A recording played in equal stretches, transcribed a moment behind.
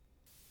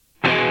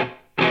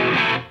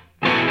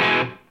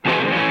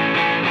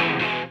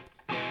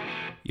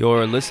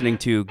You're listening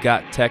to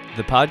Got Tech,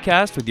 the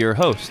podcast with your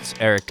hosts,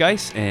 Eric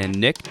Geis and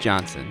Nick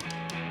Johnson.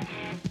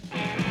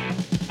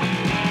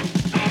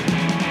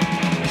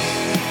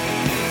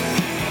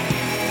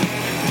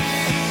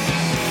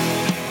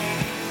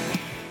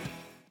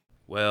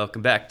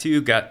 Welcome back to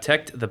Got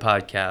Tech, the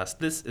podcast.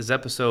 This is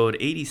episode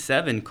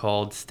 87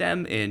 called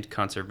STEM and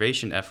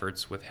Conservation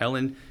Efforts with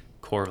Helen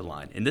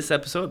Corvaline. In this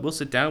episode, we'll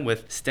sit down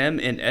with STEM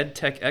and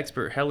EdTech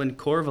expert Helen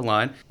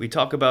Corvaline. We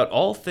talk about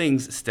all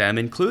things STEM,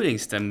 including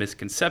STEM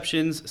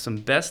misconceptions, some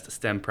best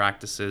STEM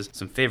practices,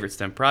 some favorite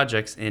STEM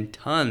projects, and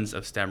tons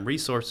of STEM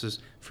resources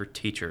for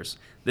teachers.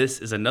 This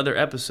is another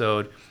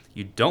episode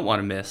you don't want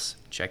to miss.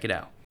 Check it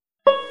out.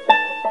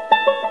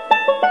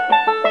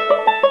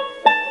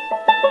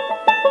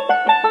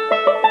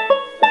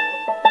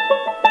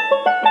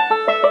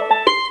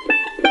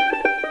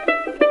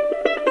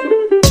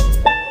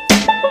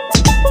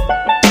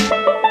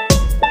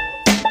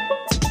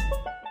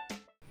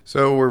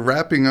 So we're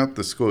wrapping up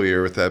the school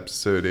year with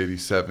episode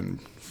 87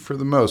 for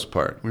the most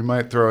part. We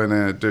might throw in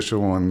an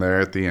additional one there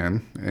at the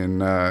end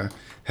and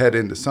head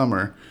into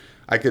summer.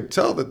 I could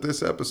tell that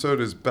this episode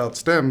is about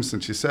STEM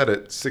since you said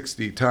it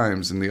 60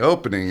 times in the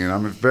opening, and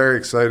I'm very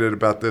excited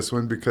about this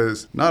one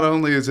because not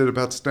only is it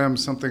about STEM,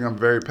 something I'm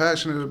very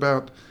passionate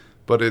about,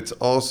 but it's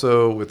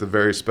also with a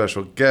very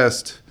special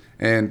guest.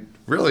 And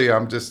really,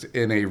 I'm just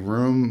in a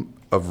room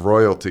of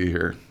royalty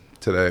here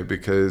today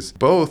because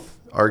both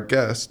our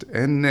guest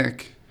and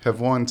Nick have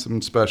won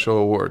some special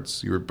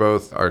awards. You were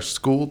both our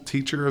school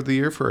teacher of the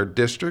year for our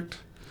district,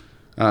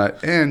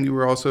 and you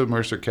were also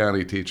Mercer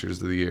County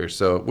Teachers of the Year.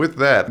 So with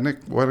that, Nick,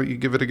 why don't you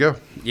give it a go?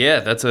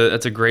 Yeah, that's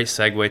a great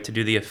segue to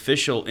do the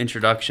official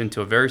introduction to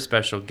a very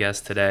special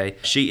guest today.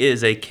 She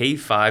is a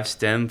K-5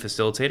 STEM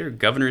facilitator,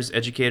 Governor's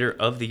Educator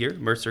of the Year,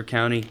 Mercer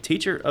County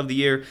Teacher of the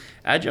Year,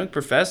 adjunct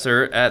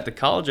professor at the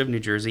College of New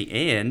Jersey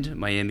and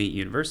Miami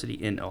University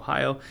in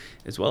Ohio,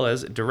 as well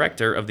as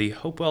director of the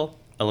Hopewell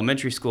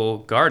Elementary School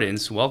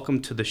Gardens. Welcome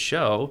to the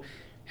show,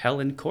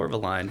 Helen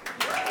Corvaline.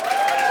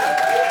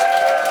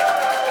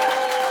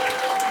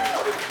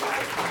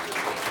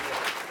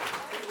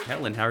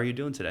 Helen, how are you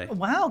doing today?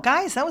 Wow,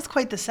 guys, that was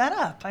quite the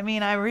setup. I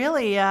mean,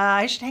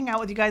 I should hang out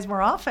with you guys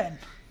more often.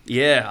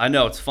 Yeah, I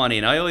know, it's funny.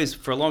 And I always,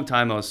 for a long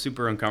time, I was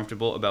super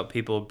uncomfortable about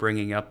people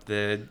bringing up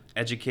the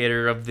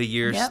Educator of the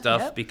Year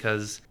stuff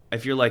because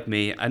if you're like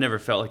me, I never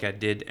felt like I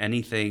did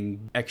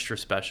anything extra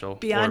special.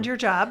 Beyond your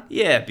job?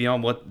 Yeah,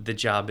 beyond what the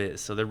job is.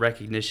 So the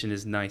recognition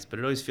is nice, but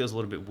it always feels a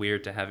little bit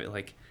weird to have it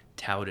like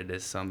touted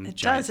as some It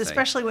giant does, thing.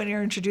 Especially when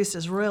you're introduced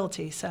as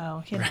royalty.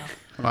 So, you know.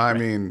 Well, I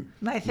mean,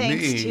 my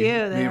thanks to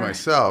you there. Me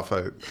myself,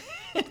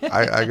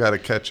 I got to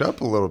catch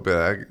up a little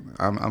bit.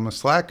 I'm a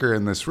slacker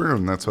in this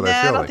room. That's what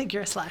I feel like. I don't think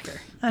you're a slacker.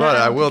 But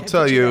I will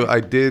tell you, I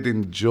did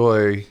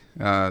enjoy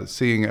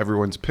seeing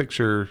everyone's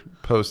picture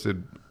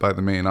posted by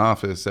the main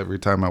office every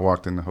time I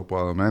walked into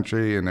Hopewell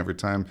Elementary, and every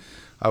time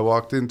I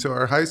walked into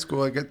our high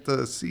school, I get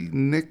to see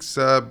Nick's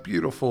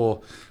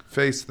beautiful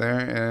face there,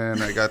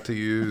 and I got to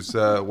use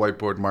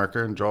whiteboard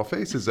marker and draw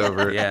faces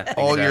over it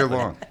all year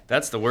long.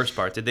 That's the worst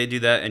part. Did they do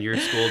that in your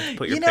school?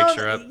 Put your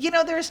picture up?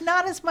 There's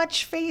not as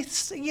much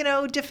face,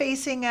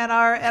 defacing at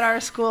our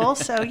school.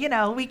 So,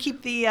 we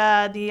keep the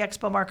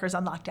expo markers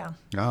on lockdown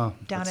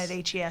down at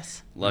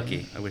HES.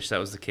 Lucky. I wish that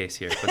was the case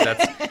here,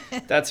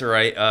 but that's all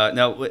right.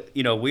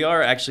 Now, we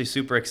are actually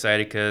super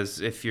excited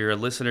because if you're a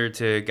listener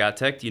to Got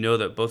Tech, you know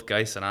that both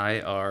Geis and I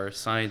are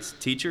science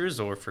teachers,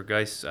 or for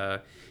Geis,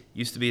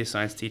 used to be a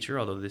science teacher,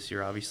 although this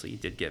year obviously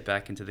did get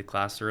back into the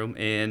classroom.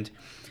 And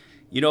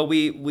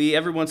we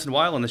every once in a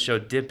while on the show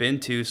dip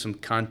into some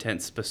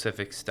content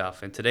specific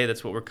stuff, and today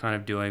that's what we're kind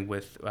of doing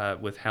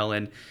with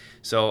Helen.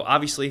 So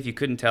obviously, if you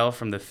couldn't tell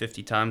from the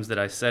 50 times that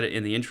I said it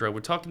in the intro, we're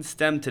talking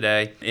STEM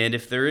today. And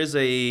if there is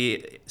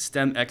a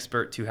STEM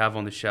expert to have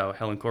on the show,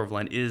 Helen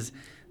Corvaline is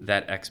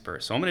that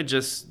expert. So I'm going to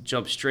just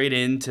jump straight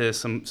into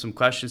some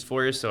questions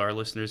for you so our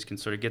listeners can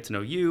sort of get to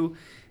know you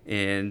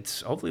and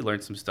hopefully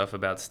learn some stuff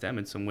about STEM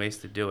and some ways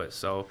to do it.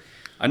 So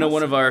I know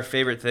one of our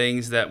favorite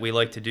things that we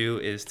like to do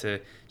is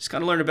to just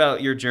kind of learn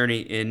about your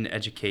journey in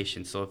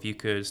education. So if you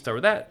could start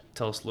with that,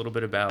 tell us a little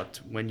bit about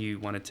when you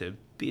wanted to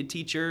be a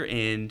teacher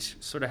and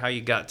sort of how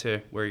you got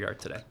to where you are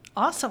today.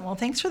 Awesome. Well,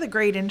 thanks for the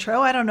great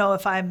intro. I don't know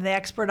if I'm the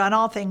expert on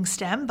all things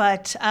STEM,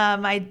 but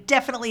I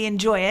definitely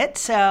enjoy it.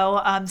 So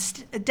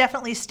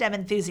definitely STEM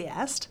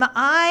enthusiast.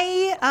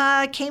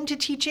 I came to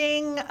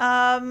teaching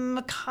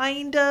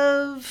kind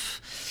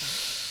of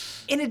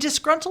in a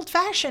disgruntled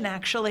fashion,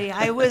 actually.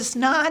 I was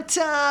not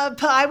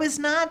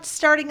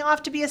starting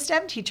off to be a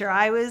STEM teacher.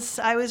 I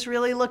was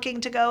really looking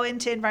to go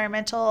into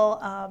environmental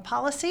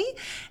policy,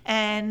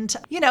 and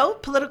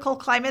political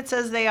climates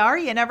as they are,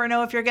 you never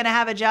know if you're going to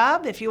have a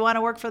job if you want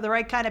to work for the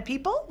right kind of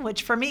people,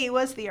 which for me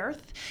was the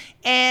earth.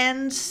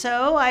 And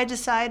so I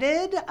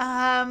decided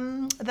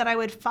that I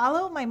would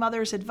follow my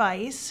mother's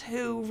advice,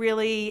 who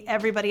really,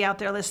 everybody out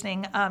there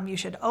listening, you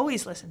should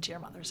always listen to your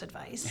mother's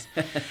advice.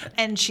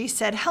 And she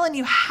said, Helen,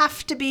 you have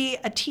have to be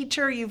a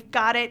teacher. You've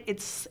got it.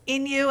 It's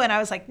in you. And I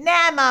was like,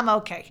 nah, Mom,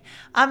 okay.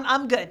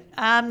 I'm good.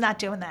 I'm not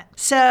doing that.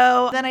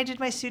 So then I did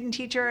my student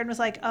teacher and was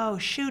like, oh,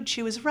 shoot,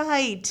 she was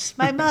right.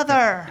 My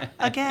mother,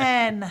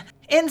 again.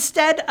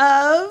 Instead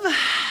of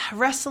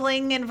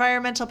wrestling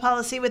environmental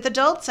policy with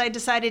adults, I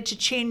decided to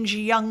change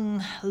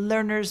young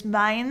learners'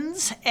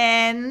 minds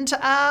and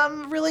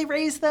really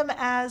raise them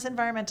as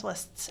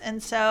environmentalists.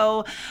 And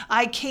so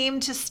I came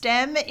to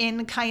STEM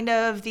in kind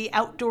of the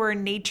outdoor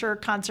nature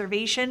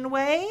conservation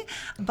way,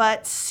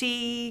 but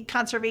see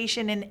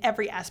conservation in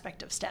every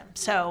aspect of STEM.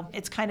 So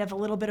it's kind of a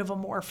little bit of a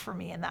morph for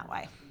me in that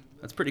way.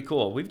 That's pretty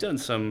cool. We've done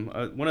some,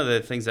 one of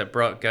the things that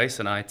brought Geis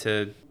and I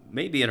to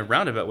maybe in a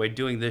roundabout way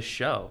doing this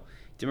show.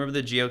 Do you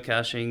remember the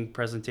geocaching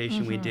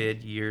presentation we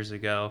did years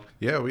ago?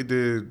 Yeah, we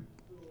did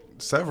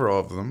several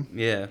of them.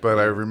 Yeah. But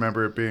I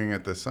remember it being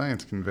at the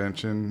science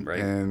convention, Right.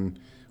 and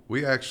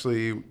we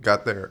actually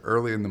got there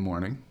early in the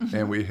morning,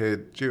 and we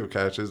hid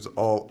geocaches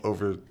all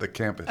over the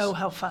campus. Oh,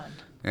 how fun.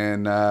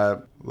 And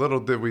little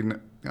did we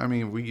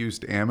we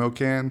used ammo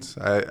cans.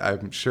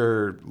 I'm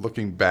sure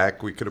looking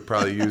back, we could have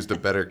probably used a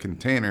better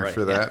container Right,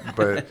 for yeah. that.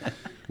 But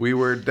we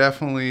were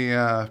definitely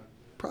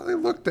probably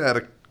looked at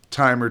a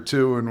time or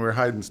two and we're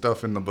hiding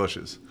stuff in the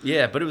bushes.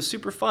 Yeah, but it was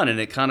super fun, and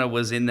it kind of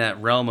was in that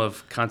realm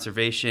of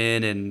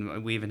conservation,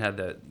 and we even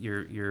had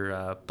your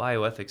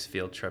bioethics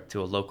field trip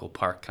to a local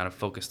park, kind of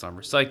focused on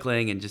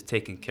recycling and just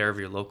taking care of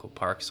your local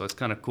park. So it's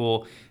kind of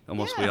cool.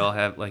 Almost we Yeah. all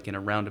have, like in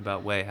a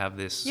roundabout way, have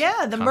this.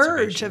 Yeah, the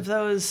merge conservation. of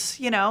those,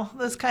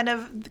 those kind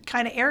of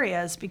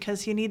areas,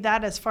 because you need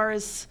that as far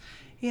as,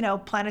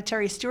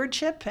 planetary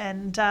stewardship.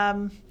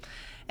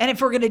 And if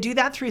we're going to do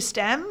that through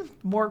STEM,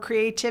 more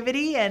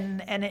creativity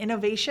and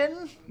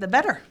innovation, the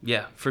better.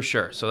 Yeah, for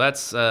sure. So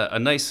that's a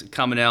nice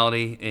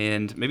commonality,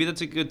 and maybe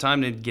that's a good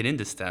time to get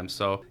into STEM.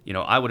 So,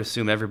 I would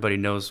assume everybody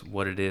knows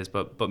what it is,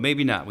 but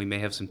maybe not. We may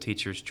have some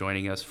teachers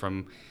joining us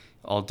from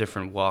all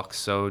different walks.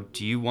 So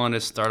do you want to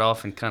start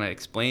off and kind of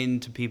explain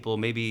to people,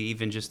 maybe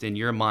even just in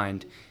your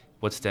mind,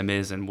 what STEM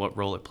is and what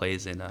role it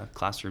plays in a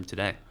classroom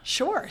today?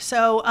 Sure.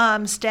 So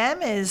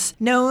STEM is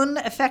known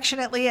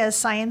affectionately as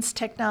science,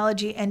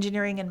 technology,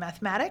 engineering, and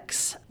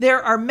mathematics.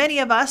 There are many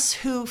of us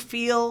who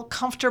feel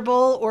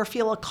comfortable or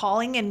feel a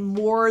calling in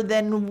more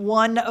than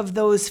one of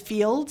those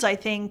fields. I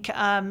think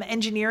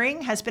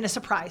engineering has been a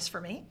surprise for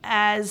me,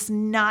 as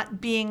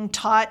not being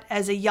taught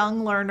as a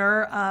young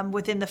learner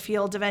within the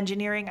field of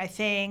engineering. I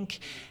think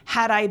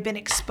had I been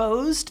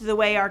exposed the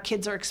way our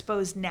kids are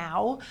exposed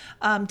now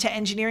to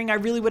engineering, I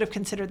really would have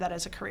considered that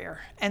as a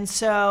career. And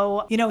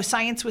so,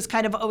 science was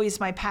kind of always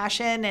my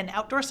passion, and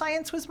outdoor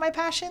science was my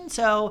passion.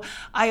 So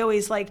I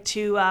always like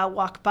to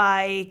walk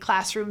by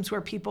classrooms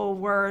where people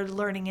were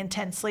learning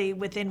intensely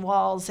within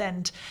walls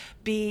and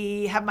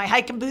have my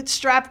hiking boots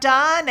strapped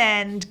on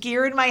and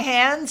gear in my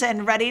hands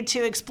and ready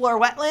to explore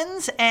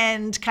wetlands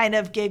and kind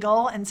of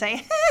giggle and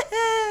say,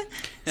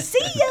 see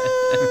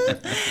ya,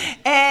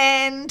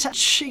 and,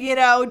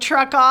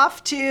 truck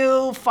off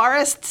to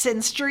forests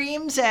and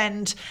streams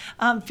and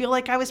feel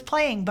like I was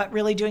playing, but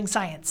really doing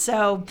science.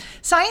 So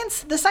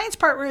the science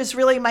part was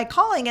really my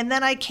calling. And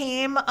then I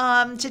came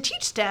to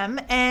teach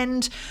STEM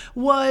and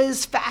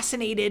was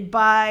fascinated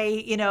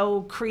by,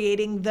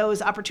 creating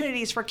those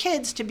opportunities for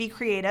kids to be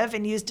creative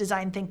and use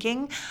design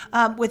thinking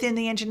within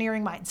the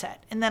engineering mindset.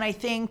 And then I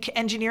think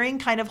engineering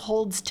kind of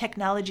holds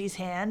technology's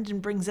hand and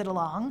brings it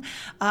along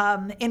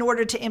in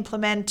order to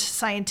implement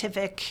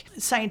scientific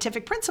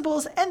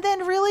principles. And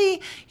then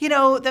really,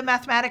 the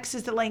mathematics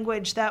is the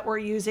language that we're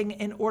using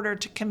in order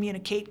to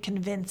communicate,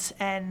 convince,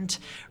 and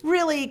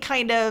really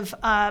kind of,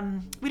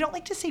 we don't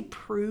like to say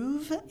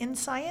prove in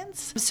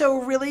science.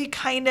 So really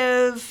kind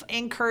of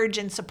encourage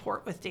and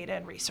support with data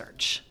and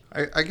research.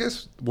 I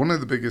guess one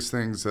of the biggest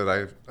things that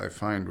I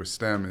find with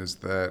STEM is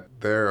that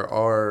there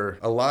are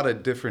a lot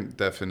of different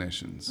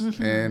definitions.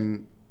 Mm-hmm.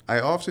 And I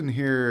often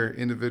hear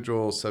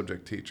individual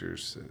subject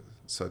teachers,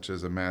 such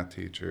as a math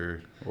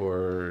teacher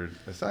or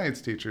a science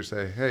teacher,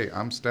 say, hey,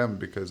 I'm STEM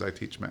because I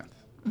teach math,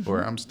 mm-hmm.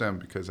 or I'm STEM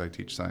because I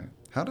teach science.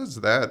 How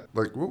does that,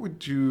 what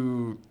would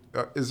you,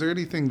 is there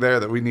anything there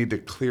that we need to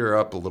clear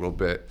up a little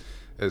bit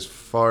as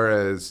far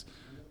as,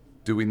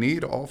 do we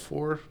need all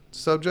four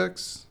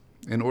subjects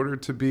in order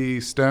to be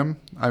STEM?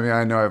 I mean,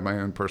 I know I have my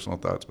own personal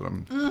thoughts, but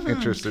I'm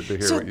interested to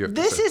hear what you have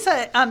to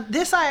say.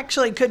 This I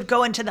actually could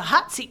go into the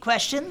hot seat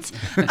questions,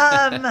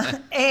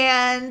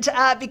 and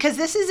because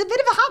this is a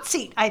bit of a hot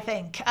seat, I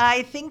think.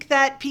 I think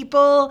that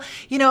people,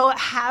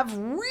 have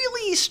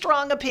really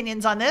strong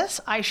opinions on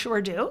this. I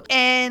sure do.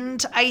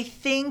 And I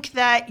think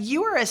that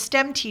you are a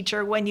STEM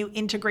teacher when you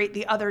integrate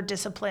the other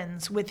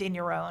disciplines within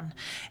your own.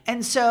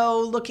 And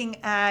so looking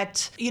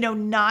at,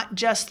 not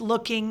just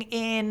looking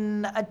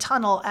in a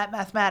tunnel at that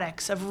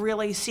mathematics, of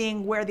really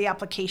seeing where the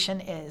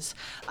application is.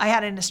 I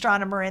had an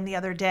astronomer in the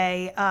other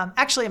day,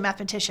 actually a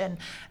mathematician,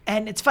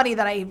 and it's funny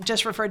that I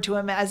just referred to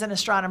him as an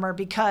astronomer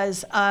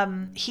because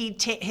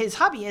his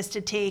hobby is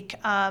to take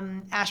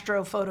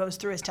astro photos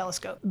through his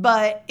telescope.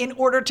 But in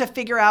order to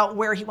figure out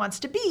where he wants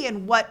to be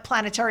and what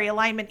planetary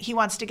alignment he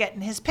wants to get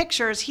in his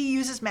pictures, he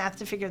uses math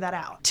to figure that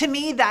out. To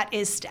me, that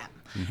is STEM.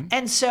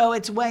 And so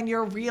it's when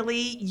you're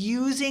really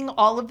using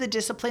all of the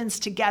disciplines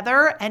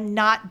together and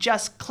not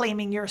just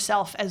claiming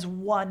yourself as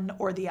one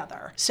or the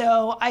other.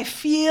 So I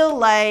feel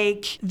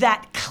like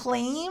that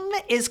claim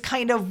is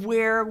kind of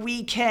where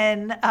we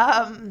can,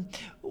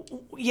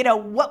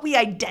 what we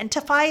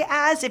identify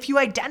as. If you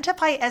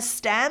identify as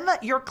STEM,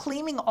 you're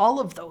claiming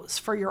all of those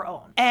for your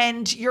own.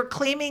 And you're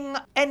claiming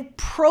and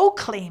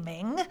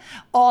proclaiming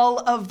all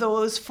of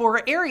those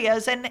for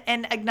areas and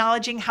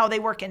acknowledging how they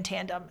work in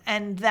tandem.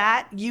 And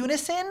that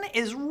unison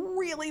is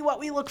really what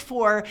we look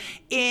for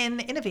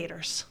in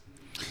innovators.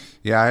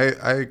 Yeah,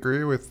 I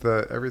agree with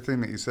everything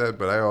that you said,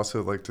 but I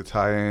also like to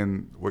tie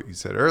in what you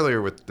said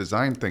earlier with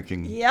design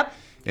thinking. Yep.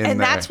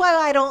 And that's why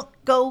I don't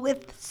go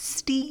with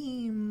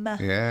STEAM.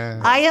 Yeah.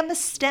 I am a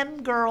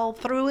STEM girl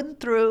through and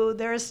through.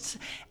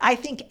 I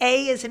think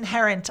A is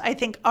inherent. I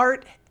think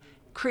art,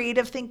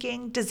 creative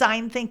thinking,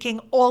 design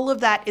thinking, all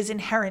of that is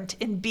inherent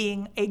in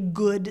being a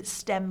good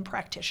STEM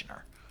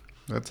practitioner.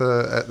 That's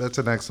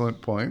an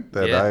excellent point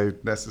that Yeah. I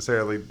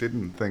necessarily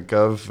didn't think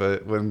of.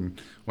 When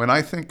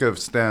I think of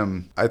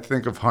STEM, I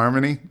think of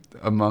harmony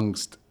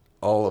amongst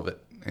all of it.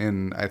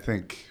 And I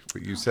think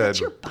what you said. What's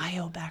your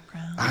bio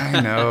background? I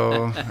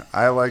know.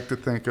 I like to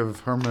think of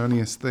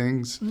harmonious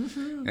things.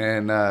 Mm-hmm.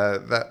 And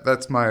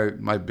that's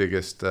my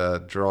biggest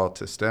draw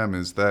to STEM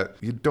is that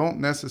you don't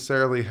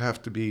necessarily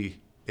have to be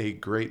a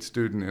great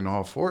student in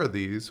all four of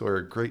these or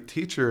a great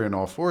teacher in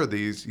all four of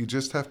these. You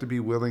just have to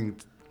be willing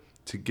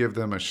to give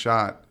them a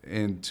shot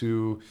and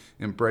to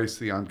embrace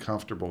the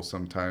uncomfortable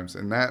sometimes.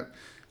 And that,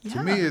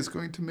 to me, is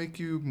going to make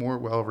you more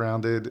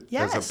well-rounded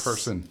as a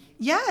person.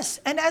 Yes,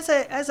 and as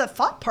a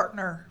thought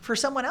partner for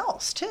someone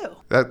else, too.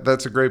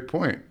 That's a great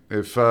point.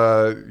 If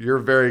you're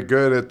very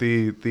good at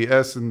the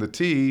S and the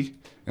T,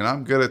 and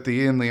I'm good at the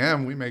E and the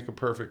M, we make a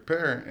perfect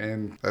pair,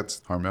 and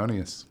that's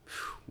harmonious.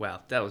 Wow,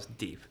 that was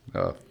deep.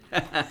 Oh,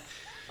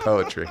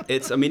 poetry.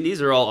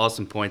 These are all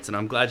awesome points, and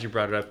I'm glad you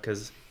brought it up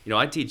because,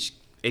 I teach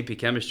AP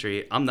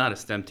Chemistry. I'm not a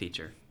STEM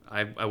teacher.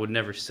 I would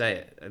never say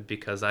it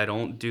because I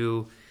don't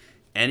do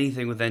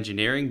anything with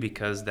engineering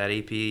because that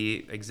AP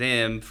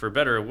exam, for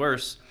better or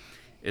worse,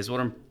 is what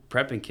I'm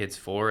prepping kids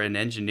for, and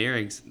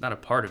engineering's not a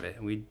part of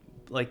it. We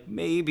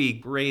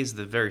maybe raise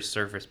the very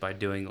surface by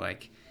doing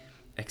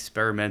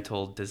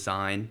experimental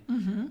design,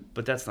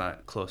 but that's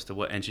not close to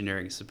what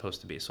engineering is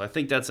supposed to be. So I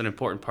think that's an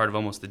important part of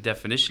almost the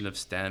definition of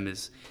STEM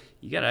is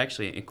you got to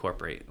actually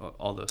incorporate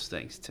all those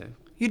things to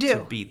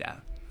be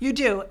that. You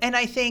do. And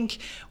I think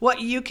what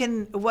you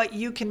can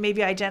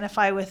maybe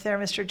identify with there,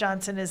 Mr.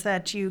 Johnson, is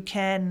that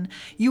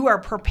you are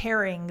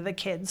preparing the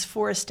kids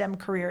for a STEM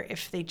career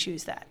if they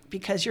choose that,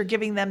 because you're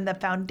giving them the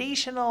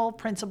foundational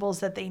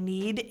principles that they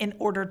need in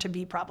order to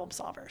be problem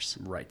solvers.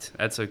 Right.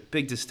 That's a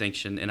big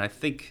distinction. And I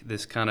think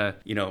this kind of,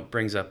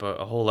 brings up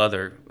a whole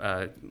other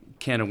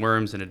can of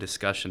worms in a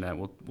discussion that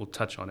we'll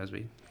touch on as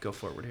we go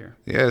forward here.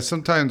 Yeah,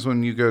 sometimes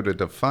when you go to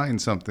define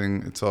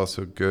something, it's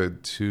also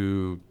good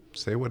to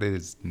say what it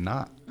is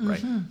not.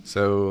 Right.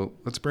 So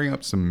let's bring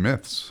up some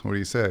myths. What do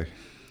you say?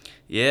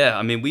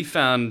 Yeah, we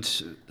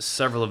found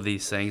several of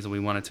these things, and we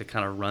wanted to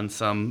kind of run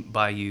some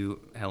by you,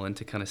 Helen,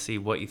 to kind of see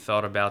what you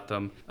thought about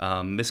them.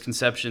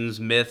 Misconceptions,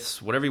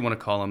 myths, whatever you want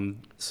to call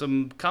them,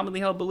 some commonly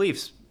held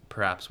beliefs,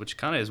 perhaps, which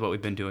kind of is what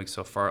we've been doing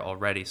so far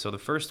already. So the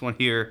first one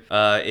here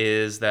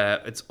is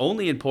that it's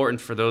only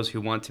important for those who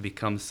want to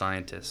become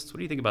scientists. What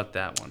do you think about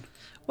that one?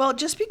 Well,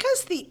 just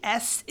because the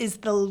S is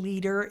the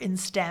leader in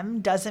STEM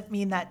doesn't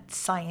mean that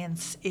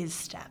science is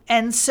STEM.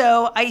 And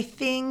so I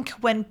think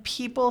when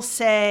people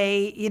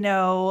say,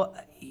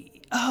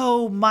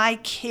 oh, my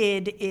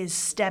kid is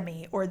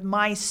STEMmy, or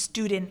my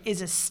student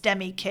is a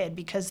STEMmy kid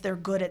because they're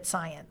good at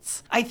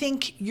science, I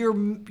think you're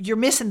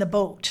missing the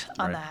boat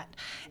on that.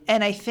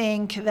 And I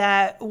think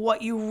that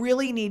what you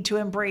really need to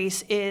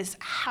embrace is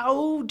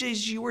how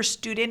does your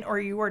student or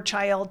your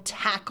child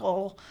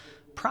tackle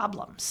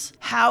problems?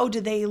 How do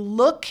they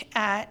look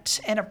at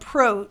and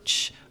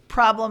approach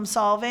problem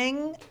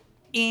solving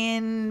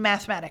in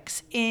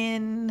mathematics,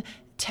 in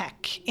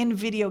tech, in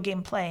video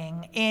game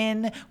playing,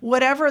 in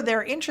whatever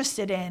they're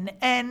interested in?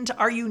 And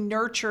are you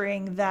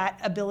nurturing that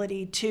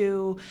ability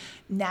to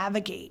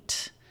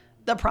navigate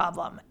the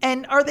problem?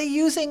 And are they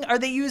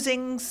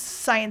using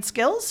science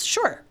skills?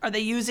 Sure. Are they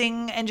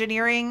using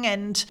engineering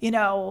and,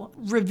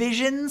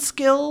 revision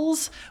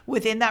skills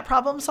within that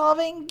problem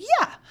solving?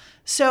 Yeah.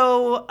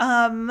 So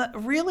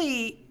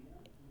really,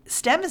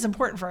 STEM is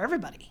important for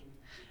everybody.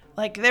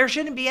 There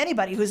shouldn't be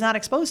anybody who's not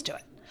exposed to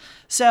it.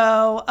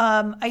 So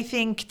I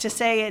think to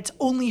say it's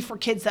only for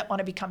kids that want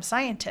to become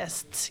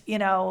scientists,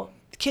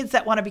 kids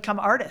that want to become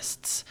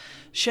artists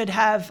should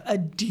have a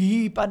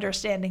deep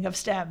understanding of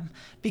STEM,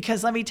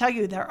 because let me tell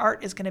you, their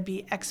art is going to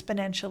be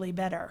exponentially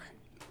better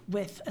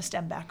with a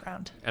STEM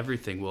background.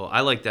 Everything will.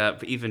 I like that,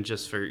 but even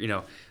just for,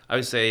 I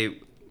would say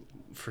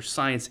for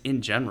science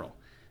in general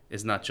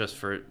is not just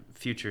for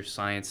future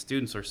science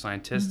students or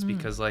scientists,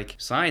 because like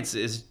science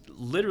is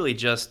literally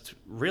just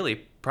really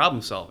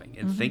problem solving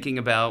and thinking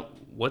about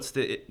what's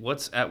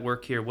at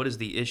work here, what is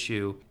the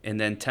issue, and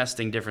then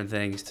testing different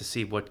things to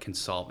see what can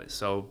solve it.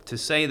 So to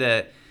say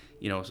that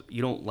you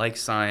don't like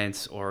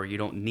science or you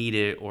don't need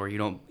it, or you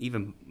don't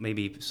even,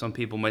 maybe some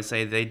people might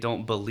say they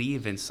don't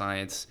believe in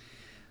science,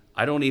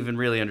 I don't even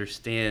really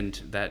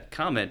understand that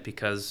comment,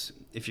 because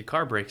if your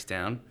car breaks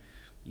down,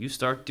 you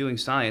start doing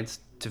science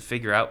to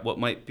figure out what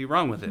might be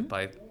wrong with it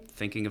by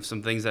thinking of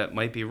some things that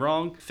might be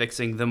wrong,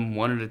 fixing them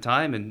one at a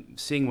time, and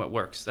seeing what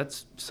works.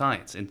 That's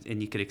science.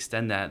 And you could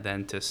extend that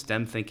then to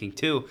STEM thinking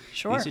too.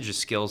 Sure. These are just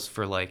skills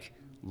for like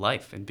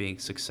life and being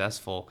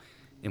successful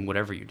in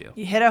whatever you do.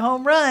 You hit a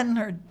home run,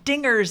 or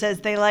dingers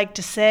as they like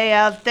to say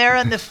out there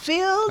in the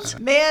field.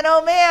 Man,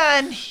 oh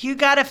man, you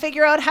got to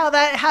figure out how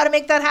to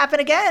make that happen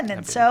again.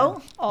 And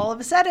so all of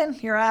a sudden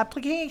your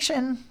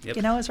application,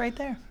 is right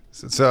there.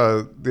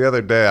 So the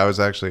other day I was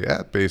actually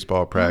at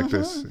baseball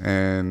practice,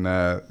 and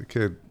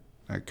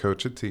I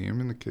coach a team,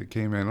 and the kid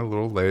came in a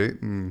little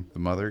late, and the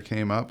mother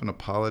came up and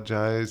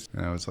apologized.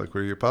 And I was like,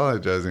 what are you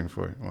apologizing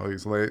for? Well,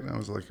 he's late. And I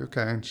was like,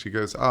 okay. And she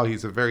goes, oh,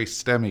 he's a very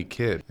STEMmy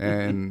kid.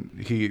 And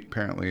he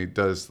apparently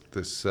does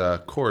this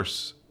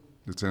course.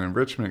 It's an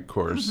enrichment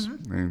course.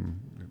 And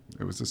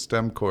it was a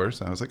STEM course.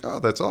 And I was like,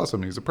 oh, that's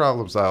awesome. He's a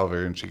problem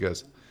solver. And she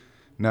goes,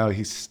 no,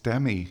 he's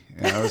STEMmy.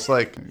 And I was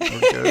like,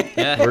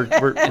 we're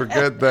good. We're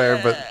good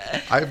there. But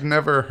I've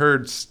never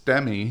heard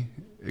STEMmy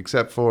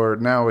except for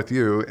now with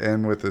you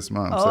and with this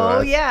mom.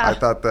 I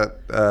thought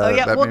that.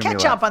 That we'll made me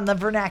catch laugh. up on the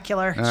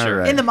vernacular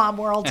Sure. in the mom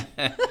world.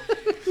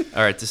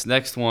 All right, this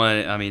next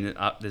one, I mean,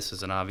 this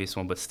is an obvious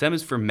one, but STEM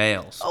is for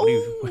males. What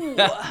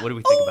do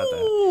we think about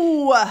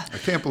that? I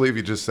can't believe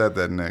you just said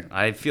that, Nick.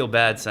 I feel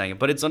bad saying it,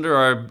 but it's under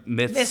our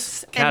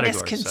myths And category.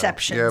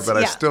 misconceptions. Yeah, but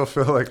I still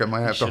feel like I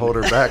might have to hold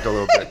her back a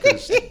little bit.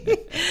 'Cause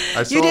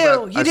I saw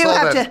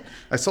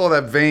I saw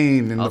that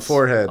vein in the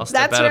forehead. I'll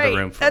step out of the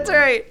room for That's a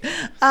moment.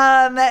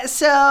 right.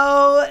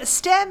 So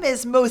STEM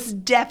is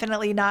most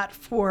definitely not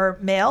for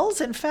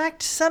males. In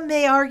fact, some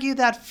may argue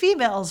that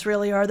females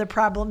really are the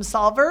problem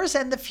solvers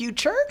and the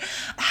future.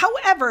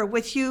 However,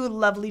 with you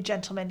lovely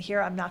gentlemen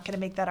here, I'm not going to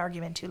make that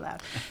argument too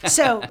loud.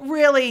 So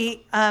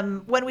really,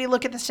 when we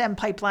look at the STEM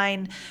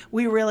pipeline,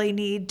 we really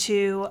need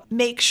to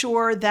make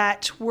sure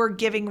that we're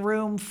giving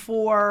room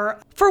for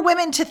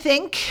women to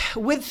think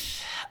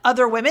with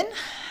other women,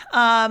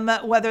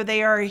 whether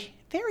they are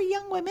very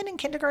young women in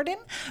kindergarten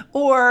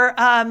or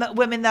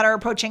women that are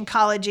approaching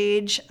college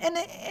age. And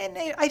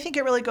I think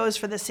it really goes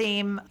for the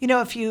same,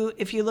 if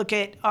you look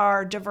at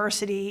our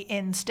diversity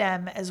in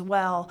STEM as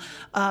well,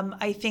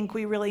 I think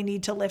we really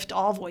need to lift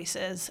all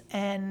voices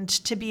and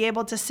to be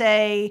able to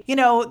say,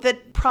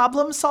 that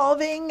problem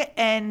solving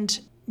and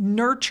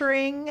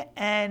nurturing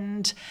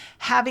and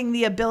having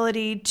the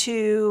ability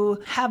to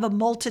have a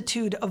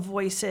multitude of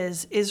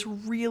voices is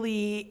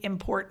really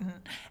important,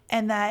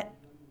 and that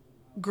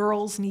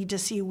girls need to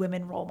see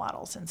women role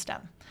models in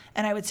STEM.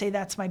 And I would say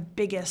that's my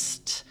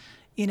biggest,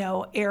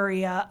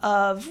 area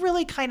of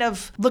really kind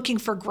of looking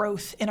for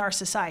growth in our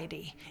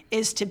society,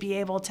 is to be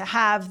able to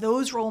have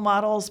those role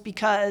models,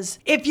 because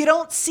if you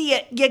don't see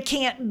it, you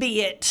can't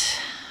be it.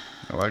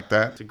 I like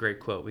that. It's a great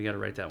quote. We got to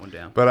write that one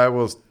down. But I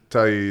will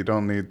tell you, you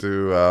don't need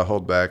to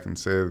hold back and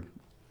say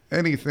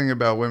anything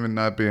about women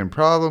not being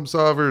problem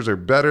solvers or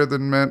better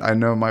than men. I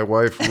know my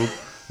wife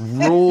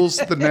rules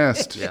the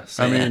nest. Yeah,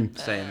 same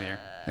here.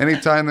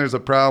 Anytime there's a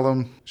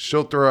problem,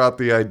 she'll throw out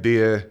the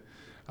idea.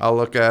 I'll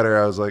look at her.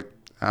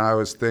 I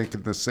was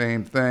thinking the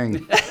same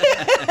thing.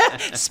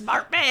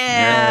 Smart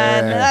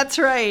man. Yeah. That's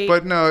right.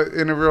 But no,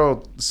 in a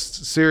real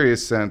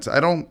serious sense, I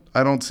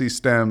don't see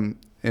STEM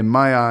in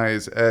my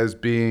eyes as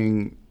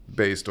being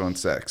based on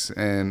sex.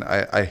 And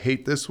I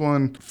hate this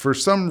one for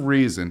some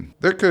reason.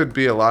 There could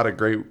be a lot of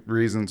great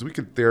reasons. We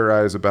could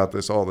theorize about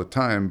this all the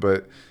time,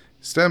 but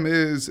STEM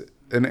is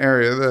an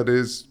area that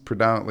is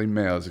predominantly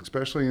males,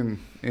 especially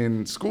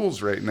in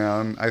schools right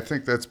now. And I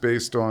think that's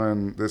based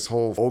on this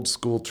whole old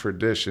school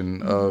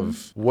tradition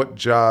of what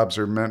jobs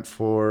are meant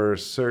for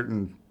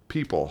certain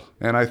people.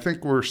 And I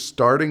think we're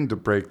starting to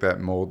break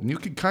that mold. And you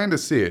can kind of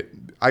see it.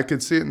 I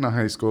could see it in the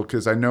high school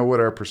because I know what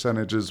our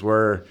percentages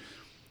were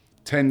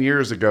 10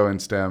 years ago in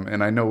STEM,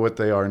 and I know what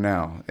they are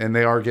now. And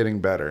they are getting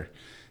better.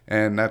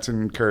 And that's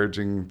an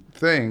encouraging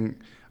thing.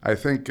 I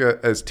think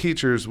as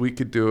teachers, we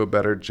could do a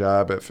better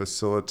job at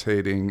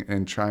facilitating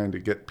and trying to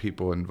get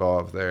people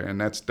involved there. And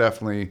that's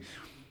definitely,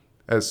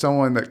 as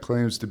someone that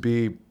claims to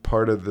be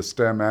part of the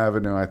STEM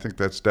avenue, I think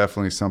that's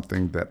definitely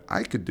something that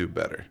I could do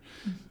better.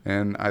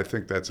 And I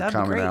think that's That'd a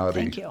commonality.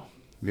 be great. Thank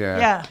you.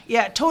 Yeah,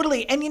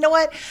 totally. And you know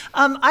what?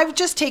 I've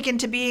just taken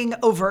to being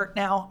overt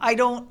now. I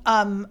don't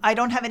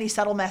have any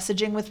subtle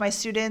messaging with my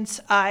students.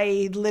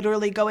 I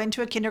literally go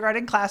into a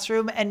kindergarten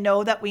classroom and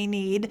know that we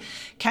need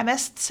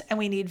chemists and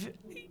we need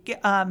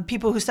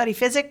people who study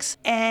physics,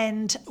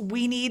 and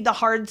we need the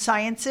hard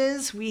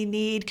sciences. We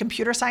need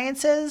computer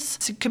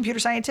scientists,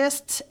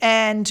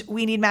 and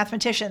we need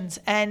mathematicians.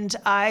 And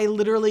I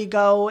literally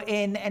go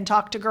in and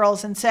talk to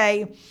girls and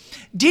say,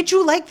 did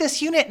you like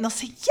this unit? And they'll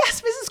say,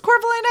 yes, Mrs. Corvalline,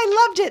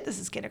 I loved it. This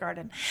is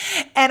kindergarten.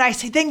 And I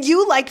say, then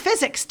you like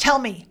physics. Tell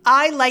me,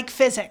 I like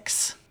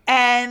physics.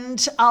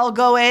 And I'll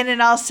go in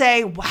and I'll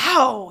say,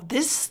 wow,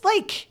 this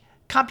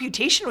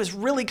computation was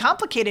really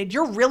complicated.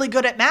 You're really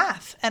good at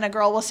math. And a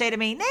girl will say to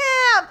me, nah,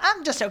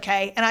 I'm just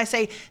okay. And I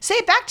say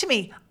it back to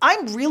me.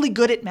 I'm really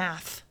good at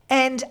math.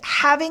 And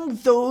having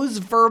those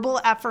verbal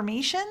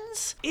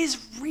affirmations is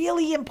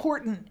really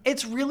important.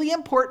 It's really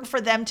important for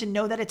them to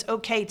know that it's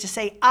okay to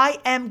say, I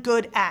am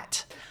good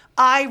at,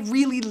 I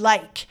really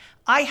like,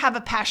 I have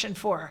a passion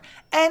for.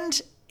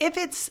 And if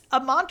it's a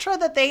mantra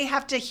that they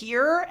have to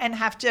hear and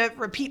have to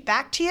repeat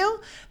back to you,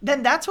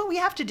 then that's what we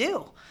have to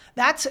do.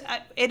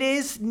 It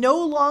is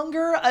no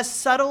longer a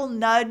subtle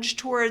nudge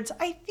towards,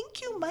 I think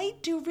you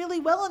might do really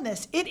well in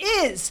this. It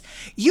is.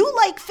 You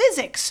like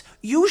physics.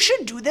 You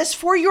should do this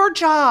for your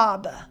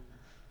job.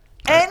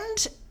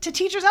 And to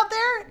teachers out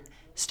there,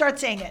 start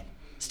saying it.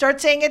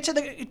 Start saying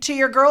it to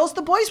your girls.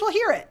 The boys will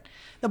hear it.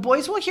 The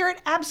boys will hear it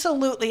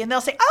absolutely. And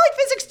they'll say, I like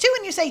physics too.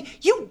 And you say,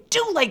 you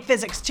do like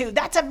physics too.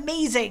 That's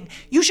amazing.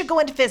 You should go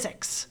into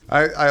physics.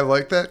 I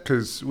like that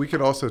because we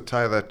could also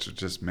tie that to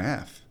just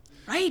math.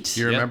 Right.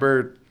 You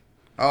remember,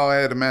 I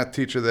had a math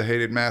teacher that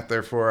hated math,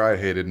 therefore I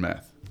hated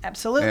math.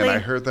 Absolutely. And I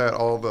heard that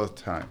all the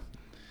time.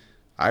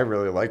 I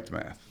really liked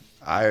math.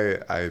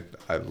 I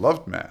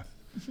loved math.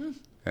 Mm-hmm.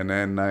 And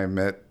then I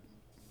met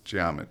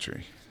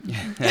geometry.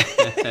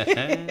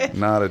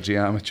 Not a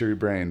geometry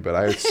brain, but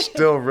I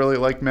still really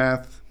like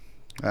math.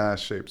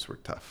 Shapes were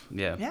tough.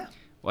 Yeah.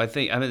 Well,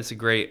 it's a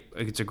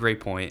great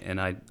point,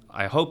 and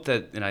I hope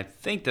that, and I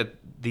think that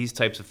these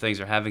types of things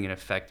are having an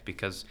effect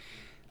because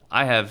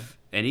I have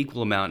an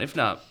equal amount, if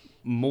not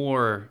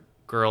more,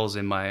 girls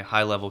in my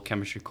high-level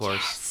chemistry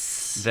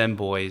course than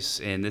boys,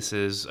 and this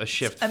is a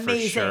shift for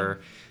sure.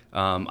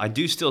 I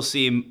do still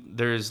see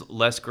there's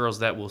less girls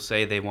that will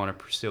say they want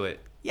to pursue it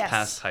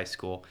past high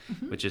school,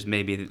 which is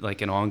maybe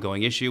like an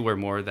ongoing issue where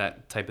more of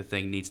that type of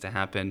thing needs to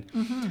happen,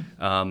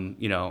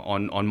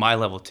 on my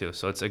level too.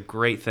 So it's a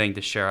great thing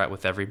to share out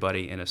with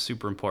everybody and a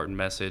super important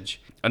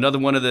message. Another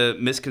one of the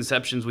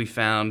misconceptions we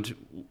found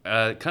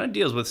kind of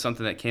deals with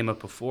something that came up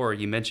before.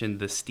 You mentioned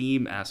the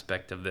STEAM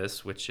aspect of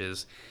this, which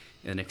is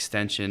an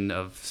extension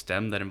of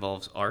STEM that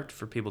involves art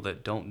for people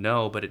that don't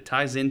know, but it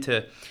ties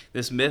into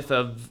this myth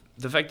of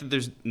the fact that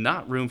there's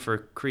not room for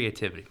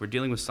creativity. We're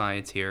dealing with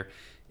science here,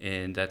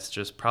 and that's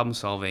just problem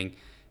solving,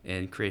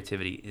 and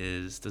creativity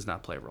does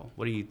not play a role.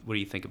 What do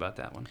you think about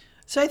that one?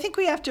 So I think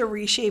we have to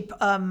reshape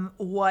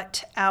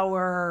what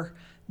our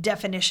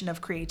definition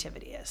of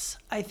creativity is.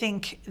 I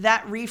think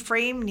that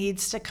reframe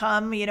needs to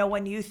come,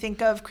 when you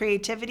think of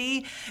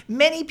creativity,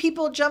 many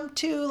people jump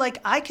to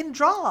I can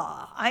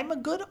draw, I'm a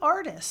good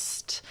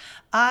artist,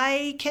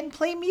 I can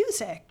play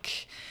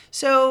music.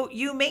 So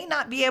you may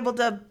not be able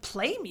to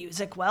play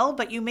music well,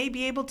 but you may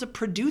be able to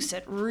produce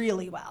it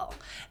really well.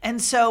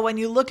 And so when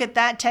you look at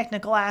that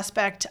technical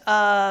aspect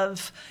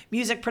of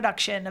music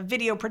production, of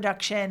video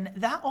production,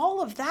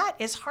 all of that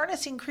is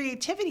harnessing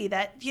creativity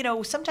that,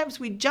 sometimes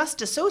we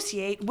just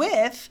associate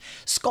with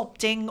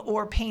sculpting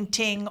or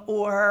painting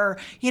or,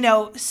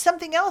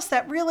 something else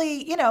that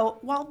really,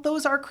 while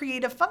those are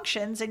creative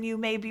functions and you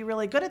may be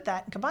really good at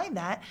that and combine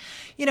that,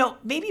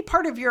 maybe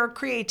part of your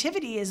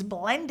creativity is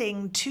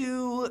blending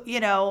two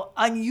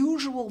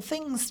unusual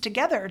things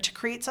together to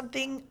create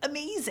something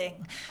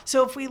amazing.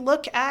 So if we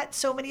look at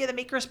so many of the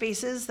maker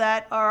spaces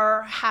that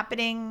are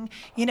happening,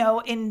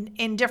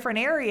 in different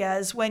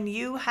areas, when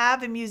you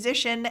have a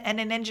musician and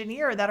an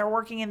engineer that are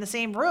working in the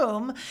same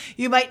room,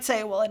 you might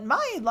say, well, in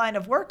my line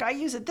of work, I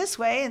use it this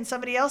way. And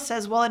somebody else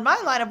says, well, in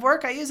my line of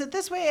work, I use it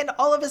this way. And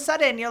all of a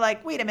sudden you're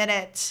like, wait a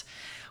minute.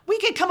 We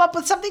could come up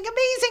with something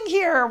amazing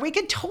here. We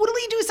could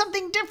totally do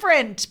something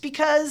different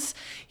because,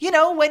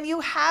 when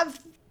you have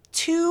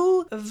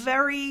two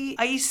very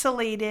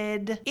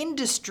isolated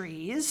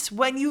industries,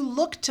 when you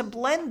look to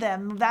blend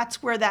them,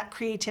 that's where that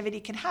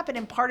creativity can happen.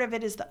 And part of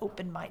it is the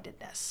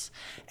open-mindedness.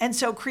 And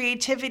so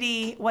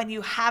creativity, when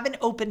you have an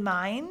open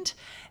mind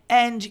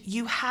and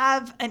you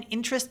have an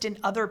interest in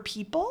other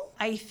people,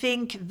 I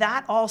think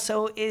that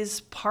also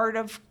is part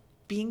of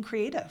being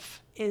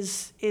creative.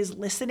 Is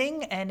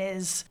listening and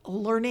is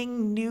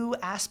learning new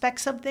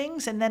aspects of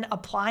things and then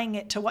applying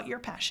it to what your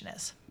passion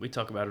is. We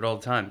talk about it all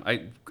the time.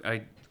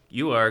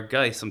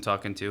 Geis, I'm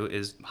talking to,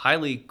 is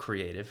highly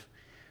creative.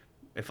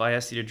 If I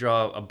asked you to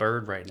draw a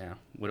bird right now,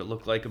 would it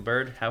look like a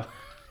bird? How,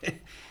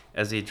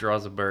 as he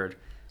draws a bird.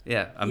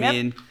 Yeah, I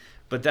mean,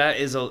 but that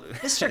is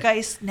Mr.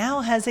 Geis now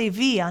has a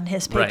V on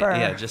his paper. Right,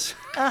 yeah, just...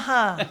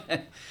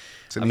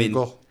 It's an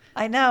eagle.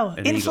 I know.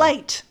 An In eagle.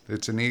 flight.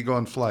 It's an eagle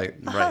in flight.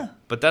 Right.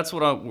 But that's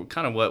what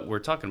we're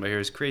talking about here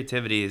is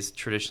creativity is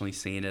traditionally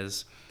seen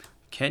as,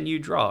 can you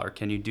draw or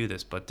can you do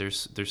this? But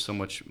there's so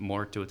much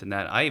more to it than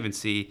that. I even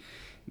see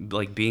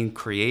like being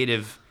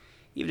creative,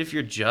 even if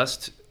you're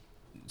just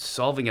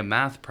solving a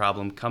math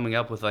problem, coming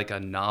up with like a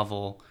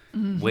novel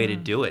way to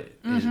do it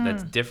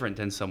that's different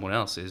than someone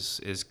else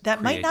is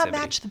That might not creativity.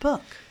 match the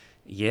book.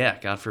 Yeah,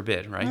 God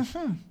forbid, right?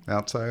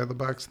 Outside of the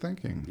box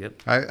thinking.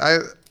 Yep.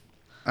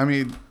 I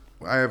mean,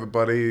 I have a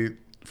buddy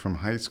from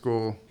high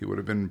school. He would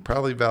have been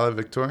probably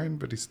valedictorian,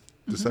 but he's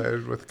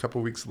decided with a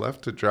couple weeks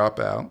left to drop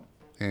out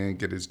and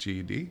get his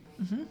GED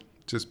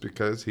just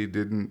because he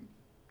didn't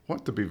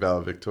want to be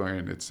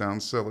valedictorian. It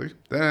sounds silly.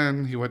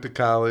 Then he went to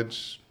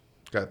college,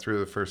 got through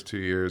the first 2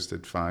 years,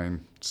 did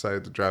fine,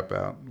 decided to drop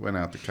out, went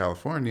out to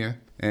California,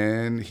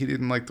 and he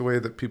didn't like the way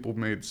that people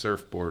made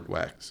surfboard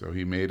wax. So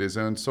he made his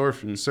own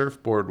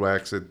surfboard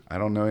wax. I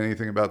don't know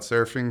anything about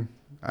surfing.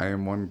 I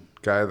am one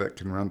guy that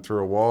can run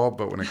through a wall,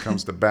 but when it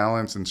comes to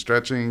balance and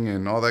stretching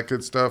and all that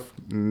good stuff,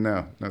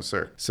 no,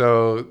 sir.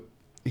 So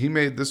he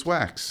made this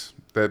wax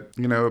that,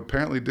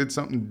 apparently did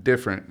something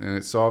different and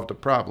it solved a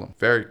problem.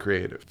 Very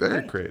creative,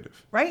 very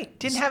creative. Right.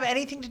 Didn't have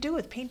anything to do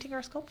with painting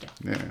or sculpting.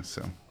 Yeah,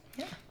 so.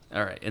 Yeah.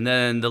 All right. And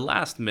then the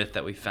last myth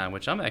that we found,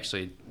 which I'm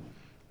actually,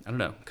 I don't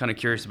know, kind of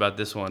curious about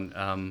this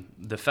one,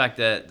 the fact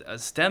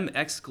that STEM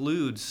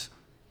excludes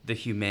the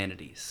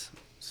humanities.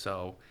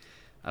 So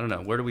I don't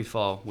know. Where do we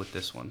fall with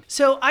this one?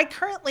 So I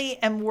currently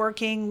am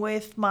working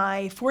with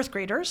my fourth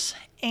graders,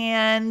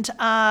 and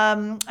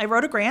I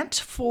wrote a grant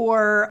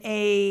for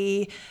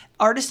a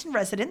artist in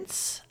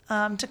residence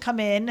to come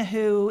in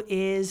who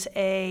is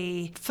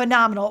a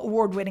phenomenal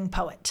award-winning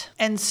poet.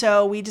 And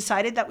so we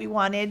decided that we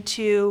wanted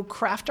to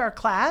craft our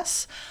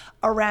class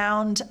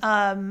around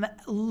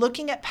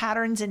looking at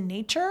patterns in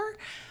nature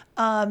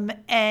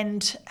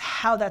and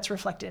how that's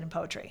reflected in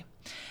poetry.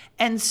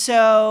 And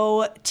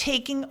so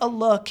taking a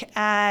look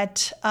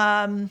at,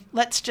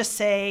 let's just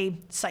say,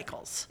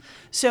 cycles.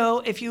 So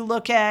if you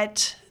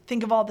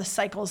think of all the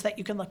cycles that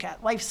you can look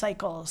at, life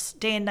cycles,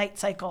 day and night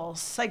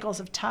cycles, cycles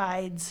of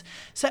tides.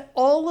 So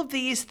all of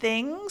these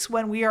things,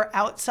 when we are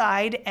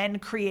outside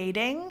and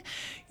creating,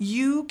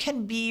 you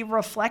can be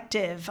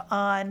reflective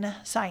on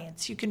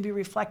science. You can be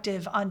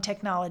reflective on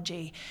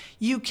technology.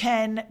 You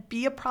can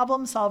be a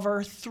problem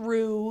solver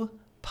through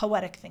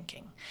poetic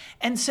thinking.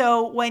 And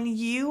so when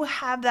you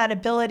have that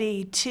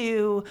ability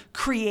to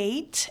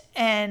create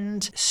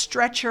and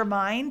stretch your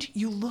mind,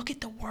 you look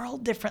at the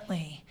world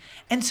differently.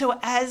 And so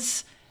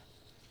as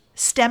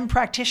STEM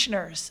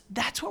practitioners,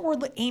 that's what we're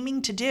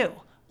aiming to do.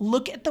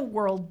 Look at the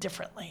world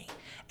differently.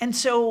 And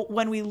so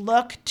when we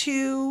look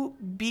to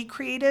be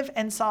creative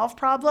and solve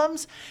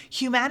problems,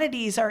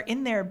 humanities are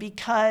in there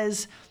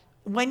because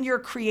when you're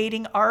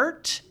creating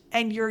art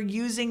and you're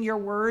using your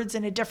words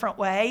in a different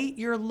way,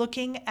 you're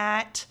looking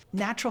at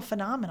natural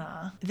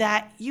phenomena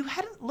that you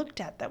hadn't looked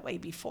at that way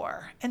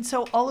before. And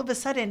so all of a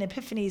sudden,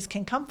 epiphanies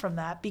can come from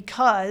that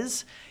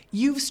because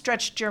you've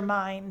stretched your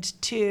mind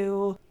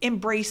to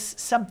embrace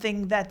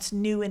something that's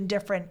new and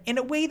different in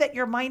a way that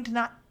your mind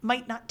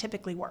might not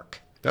typically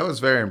work. That was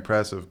very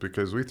impressive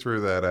because we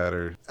threw that at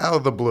her out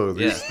of the blue.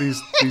 These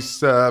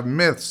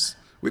myths,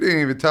 we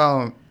didn't even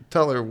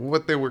tell her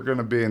what they were going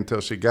to be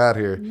until she got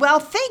here. Well,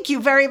 thank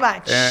you very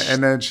much.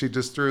 And then she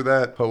just threw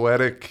that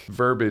poetic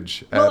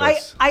verbiage at Well,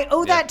 us. I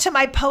owe that to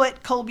my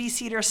poet, Colby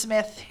Cedar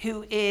Smith,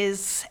 who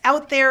is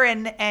out there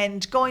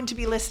and going to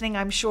be listening,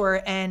 I'm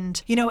sure.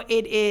 And,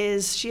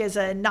 she has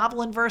a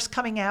novel in verse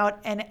coming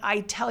out. And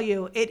I tell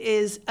you, it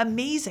is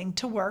amazing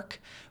to work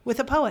with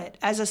a poet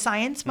as a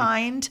science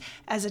mind,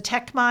 as a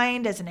tech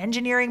mind, as an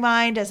engineering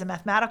mind, as a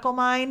mathematical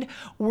mind,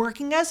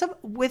 working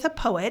with a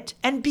poet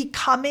and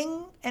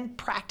becoming and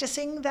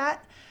practicing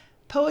that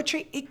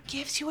poetry. It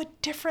gives you a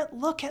different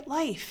look at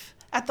life,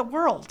 at the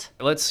world.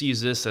 Let's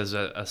use this as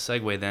a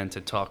segue then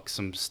to talk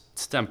some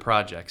STEM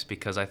projects,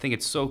 because I think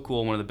it's so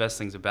cool. One of the best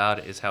things about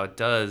it is how it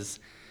does,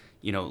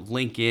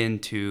 link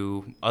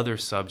into other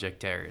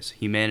subject areas,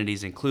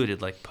 humanities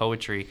included, like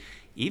poetry.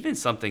 Even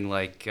something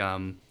like,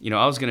 I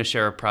was going to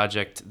share a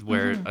project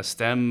where a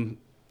STEM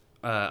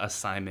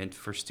assignment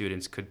for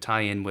students could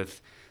tie in with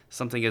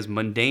something as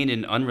mundane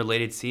and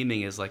unrelated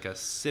seeming as like a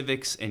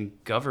civics and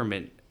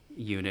government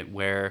unit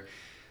where,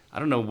 I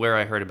don't know where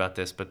I heard about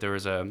this, but there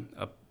was a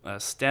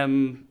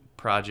STEM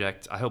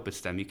project. I hope it's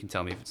STEM. You can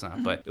tell me if it's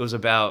not. But it was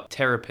about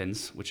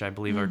terrapins, which I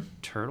believe are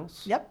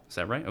turtles. Yep. Is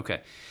that right?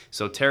 Okay.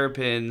 So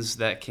terrapins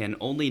that can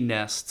only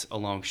nest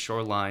along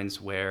shorelines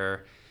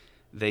where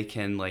they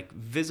can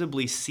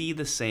visibly see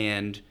the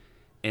sand,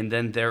 and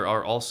then there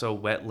are also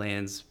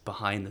wetlands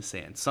behind the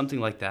sand, something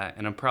like that.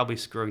 And I'm probably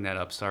screwing that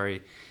up.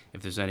 Sorry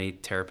if there's any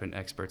terrapin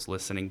experts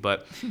listening.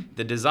 But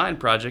the design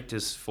project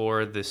is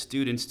for the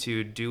students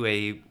to do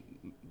a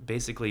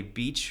basically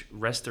beach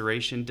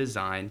restoration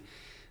design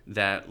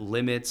that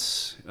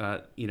limits,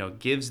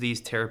 gives these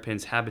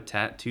terrapins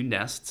habitat to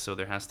nest. So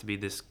there has to be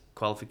this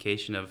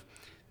qualification of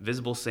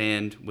visible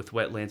sand with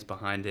wetlands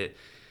behind it,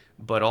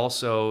 but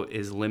also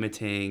is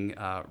limiting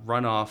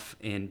runoff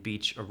and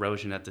beach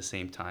erosion at the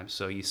same time.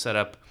 So you set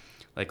up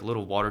like a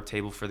little water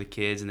table for the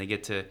kids, and they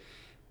get to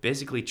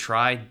basically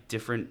try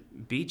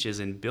different beaches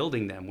and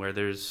building them where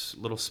there's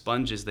little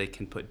sponges they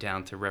can put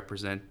down to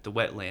represent the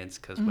wetlands,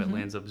 because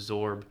wetlands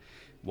absorb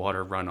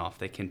water runoff.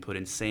 They can put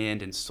in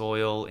sand and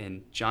soil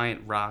and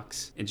giant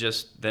rocks and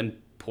just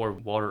then pour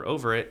water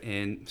over it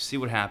and see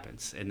what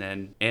happens, and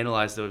then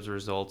analyze those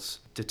results,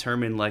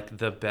 determine like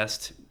the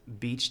best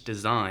beach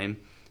design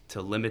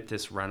to limit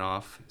this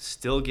runoff,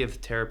 still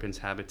give terrapins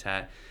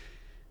habitat.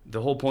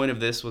 The whole point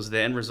of this was the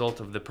end result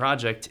of the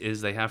project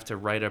is they have to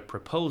write a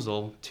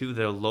proposal to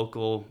the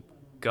local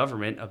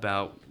government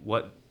about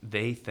what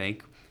they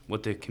think,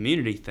 what the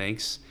community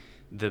thinks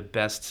the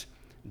best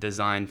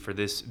design for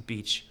this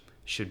beach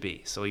should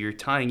be. So you're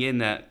tying in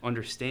that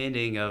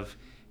understanding of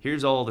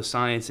here's all the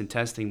science and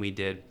testing we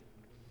did.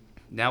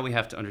 Now we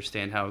have to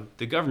understand how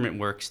the government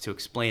works to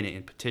explain it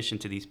and petition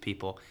to these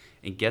people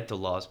and get the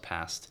laws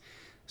passed.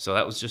 So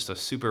that was just a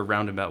super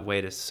roundabout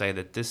way to say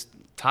that this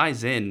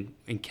ties in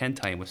and can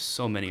tie in with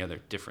so many other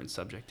different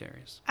subject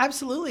areas.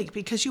 Absolutely,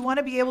 because you want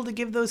to be able to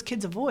give those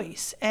kids a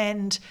voice,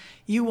 and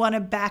you want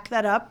to back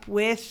that up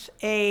with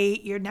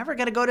you're never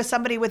going to go to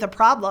somebody with a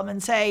problem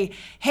and say,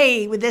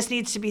 hey, this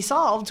needs to be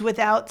solved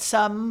without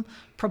some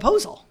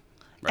proposal.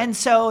 Right. And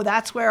so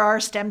that's where our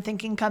STEM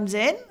thinking comes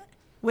in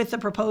with the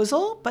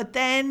proposal, but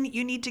then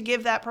you need to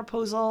give that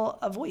proposal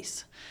a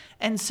voice.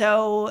 And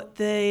so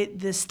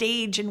the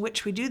stage in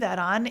which we do that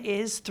on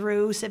is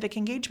through civic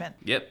engagement.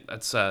 Yep,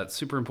 that's a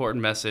super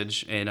important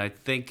message. And I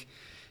think,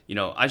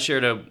 I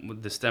shared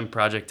the STEM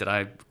project that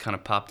I kind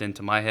of popped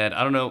into my head.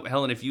 I don't know,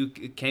 Helen, if you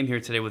came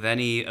here today with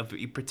any of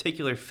your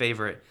particular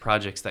favorite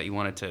projects that you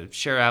wanted to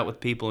share out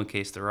with people in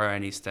case there are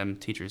any STEM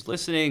teachers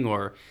listening,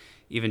 or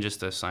even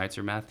just a science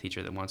or math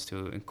teacher that wants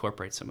to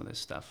incorporate some of this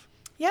stuff.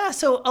 Yeah,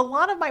 so a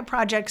lot of my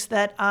projects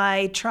that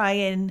I try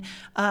and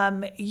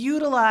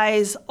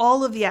utilize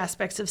all of the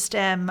aspects of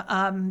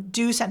STEM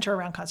do center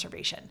around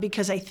conservation,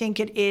 because I think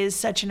it is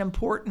such an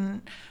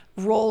important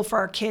role for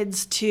our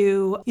kids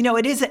to,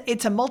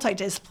 it's a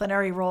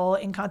multidisciplinary role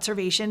in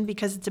conservation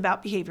because it's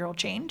about behavioral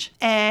change.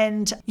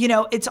 And,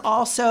 it's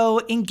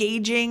also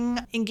engaging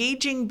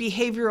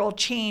behavioral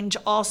change.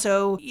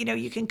 Also,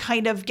 you can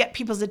kind of get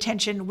people's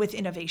attention with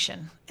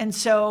innovation. And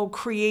so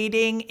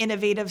creating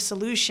innovative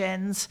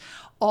solutions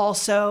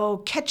also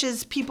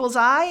catches people's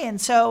eye. And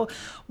so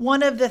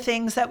one of the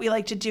things that we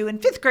like to do in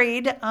fifth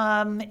grade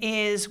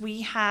is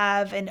we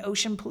have an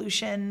ocean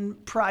pollution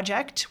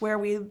project where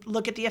we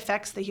look at the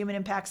effects, the human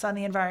impacts on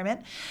the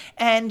environment.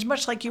 And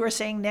much like you were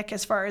saying, Nick,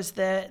 as far as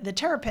the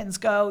terrapins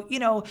go,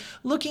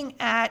 looking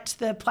at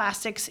the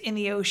plastics in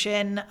the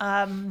ocean,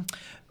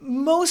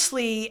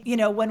 mostly,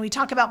 when we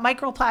talk about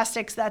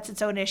microplastics, that's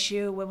its own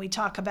issue. When we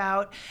talk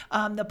about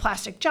the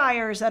plastic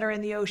gyres that are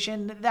in the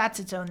ocean, that's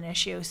its own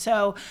issue.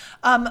 So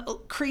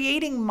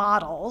creating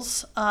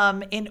models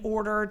in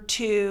order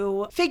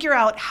to figure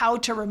out how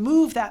to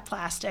remove that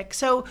plastic.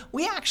 So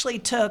we actually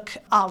took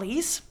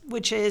Ollie's,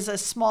 which is a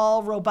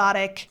small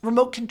robotic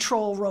remote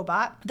control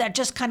robot that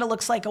just kind of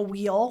looks like a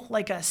wheel,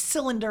 like a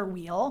cylinder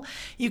wheel.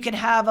 You can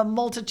have a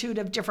multitude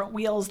of different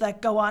wheels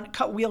that go on,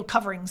 wheel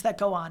coverings that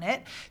go on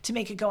it to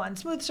make it go on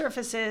smooth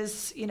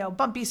surfaces,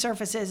 bumpy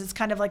surfaces. It's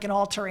kind of like an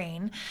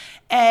all-terrain.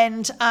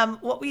 And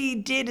what we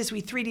did is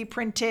we 3D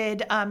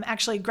printed,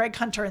 actually Greg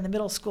Hunter in the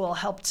middle school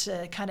helped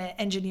to kind of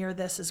engineer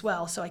this as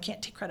well, so I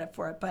can't take credit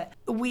for it, but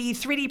we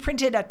 3D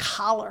printed a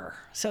collar,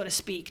 so to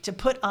speak, to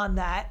put on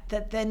that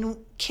then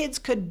kids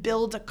could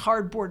build a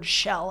cardboard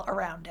shell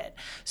around it.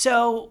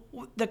 So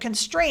the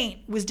constraint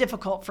was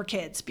difficult for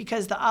kids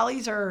because the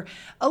Ollies are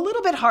a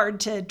little bit hard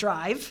to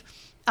drive.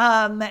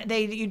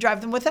 You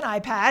drive them with an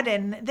iPad,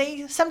 and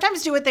they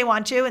sometimes do what they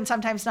want to and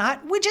sometimes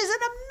not, which is an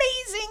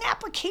amazing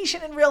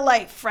application in real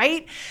life,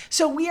 right?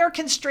 So we are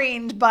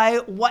constrained by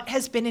what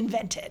has been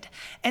invented.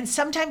 And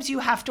sometimes you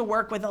have to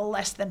work with a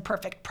less than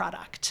perfect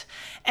product.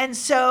 And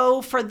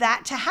so for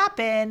that to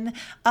happen,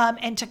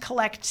 and to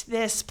collect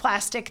this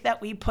plastic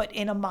that we put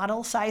in a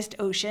model-sized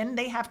ocean,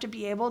 they have to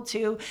be able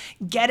to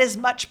get as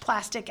much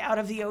plastic out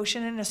of the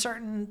ocean in a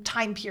certain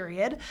time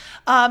period.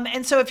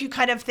 And so if you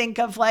kind of think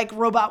of like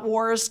Robot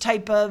Wars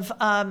type of,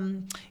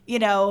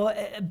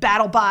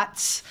 battle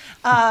bots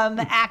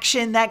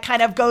action that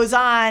kind of goes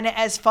on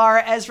as far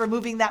as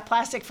removing that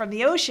plastic from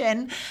the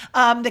ocean,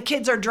 the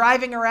kids are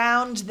driving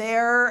around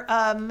their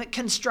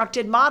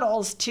constructed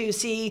models to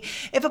see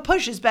if a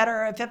push is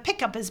better, if a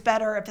pickup is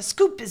better, if a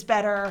scoop is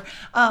better,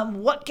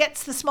 what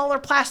gets the smaller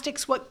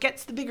plastics, what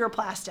gets the bigger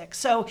plastics.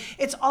 So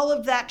it's all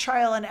of that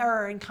trial and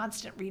error and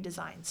constant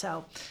redesign.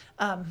 So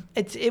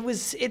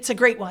it's a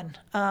great one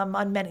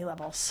on many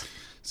levels.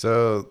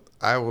 So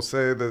I will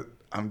say that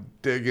I'm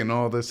digging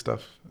all this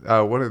stuff.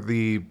 One of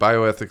the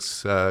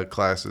bioethics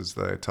classes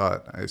that I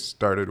taught, I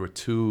started with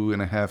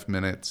 2.5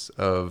 minutes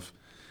of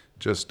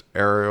just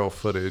aerial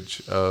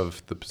footage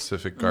of the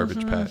Pacific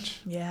garbage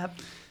patch. Yep.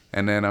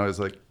 And then I was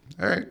like,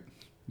 all right,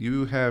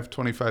 you have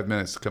 25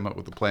 minutes to come up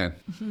with a plan.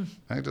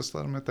 I just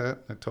let them at that.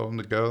 I told them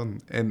to go,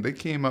 and they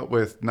came up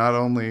with not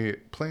only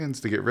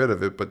plans to get rid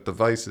of it, but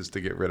devices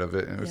to get rid of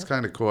it. And it was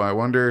kind of cool. I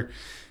wonder,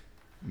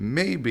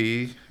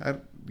 maybe,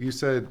 you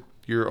said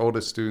your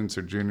oldest students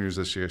are juniors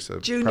this year. So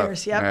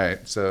Juniors, yep. All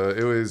right. So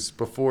it was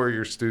before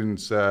your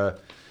students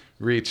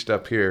reached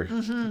up here.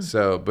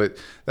 So, but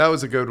that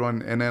was a good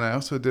one. And then I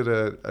also did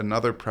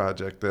another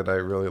project that I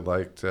really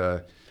liked.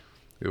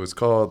 It was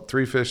called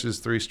 3 Fishes,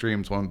 3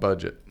 Streams, 1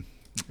 Budget.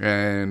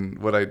 And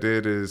what I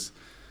did is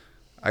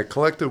I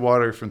collected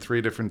water from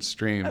 3 different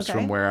streams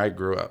from where I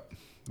grew up.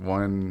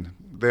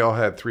 They all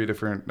had 3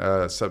 different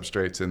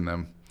substrates in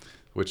them,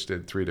 which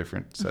did 3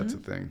 different sets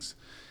of things.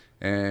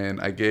 And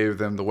I gave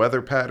them the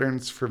weather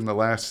patterns from the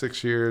last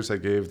 6 years. I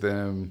gave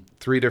them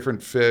 3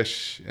 different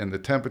fish and the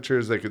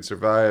temperatures they could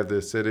survive, the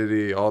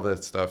acidity, all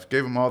that stuff.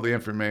 Gave them all the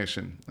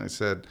information. I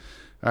said,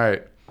 all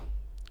right,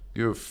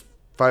 you have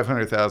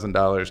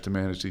 $500,000 to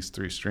manage these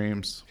 3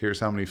 streams. Here's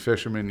how many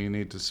fishermen you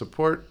need to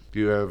support.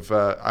 You have,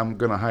 I'm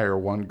going to hire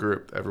 1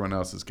 group. Everyone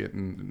else is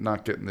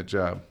not getting the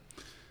job.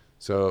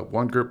 So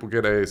 1 group will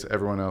get A's,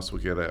 everyone else will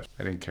get F's.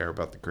 I didn't care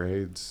about the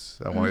grades.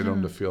 I wanted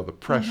them to feel the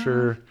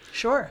pressure.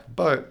 Sure.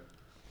 But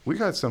we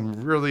got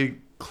some really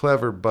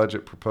clever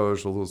budget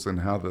proposals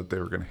and how that they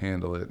were going to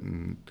handle it.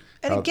 And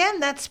again,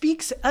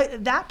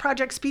 that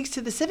project speaks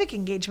to the civic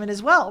engagement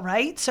as well,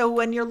 right? So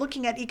when you're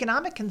looking at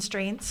economic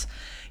constraints,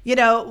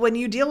 when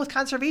you deal with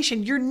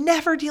conservation, you're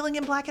never dealing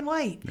in black and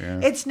white. Yeah.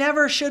 It's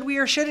never should we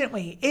or shouldn't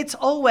we. It's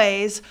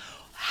always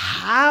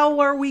how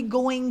are we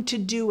going to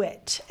do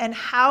it? And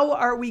how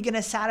are we going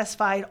to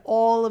satisfy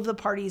all of the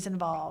parties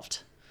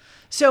involved?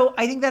 So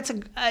I think that's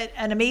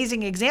an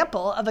amazing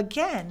example of,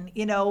 again,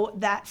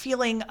 that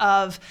feeling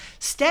of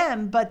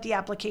STEM, but the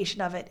application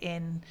of it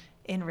in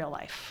real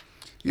life.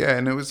 Yeah,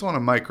 and it was on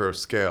a micro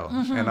scale.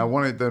 And I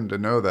wanted them to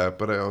know that,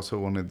 but I also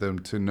wanted them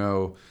to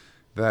know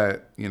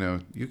that,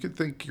 you could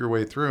think your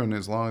way through, and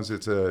as long as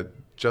it's a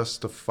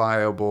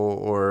justifiable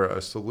or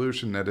a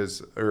solution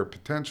or a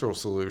potential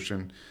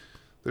solution,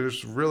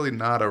 there's really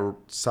not a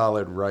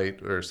solid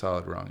right or a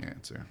solid wrong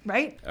answer.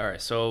 Right. All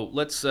right, so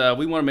let's.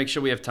 We want to make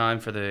sure we have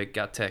time for the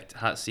Got Tech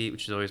Hot Seat,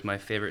 which is always my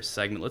favorite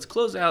segment. Let's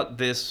close out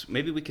this.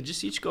 Maybe we could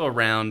just each go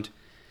around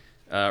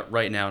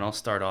right now, and I'll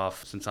start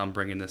off since I'm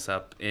bringing this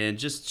up, and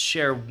just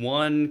share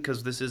one,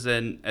 because this is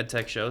an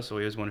EdTech show, so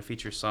we always want to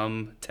feature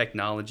some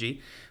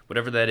technology,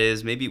 whatever that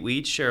is. Maybe we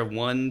each share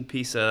one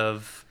piece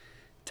of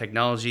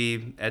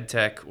technology,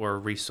 EdTech, or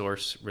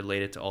resource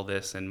related to all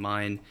this, and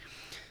mine,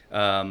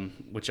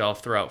 which I'll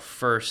throw out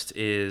first,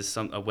 is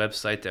a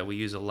website that we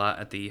use a lot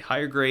at the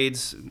higher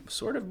grades,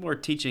 sort of more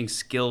teaching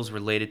skills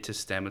related to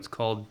STEM. It's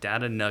called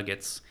Data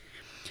Nuggets.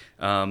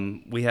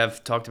 We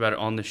have talked about it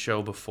on the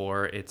show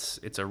before.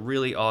 It's a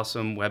really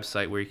awesome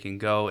website where you can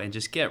go and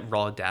just get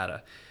raw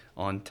data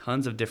on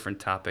tons of different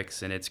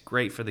topics, and it's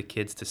great for the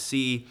kids to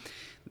see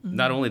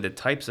not only the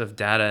types of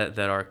data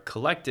that are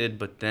collected,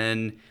 but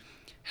then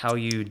how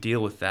you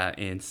deal with that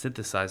and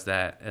synthesize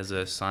that as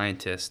a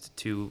scientist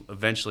to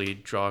eventually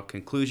draw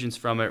conclusions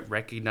from it,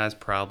 recognize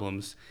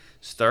problems,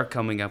 start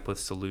coming up with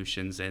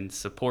solutions, and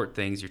support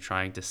things you're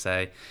trying to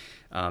say.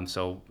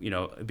 So,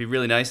 it'd be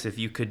really nice if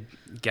you could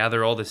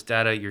gather all this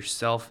data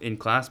yourself in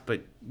class,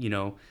 but,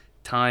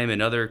 time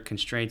and other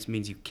constraints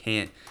means you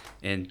can't.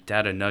 And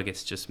Data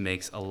Nuggets just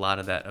makes a lot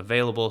of that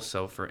available.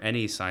 So for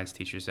any science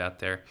teachers out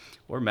there,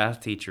 or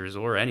math teachers,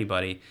 or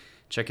anybody,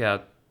 check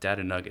out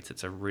Data Nuggets.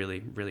 It's a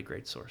really, really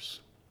great source.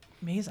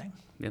 Amazing.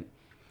 Yep.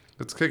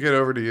 Let's kick it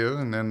over to you,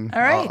 and then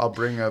All right. I'll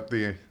bring up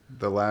the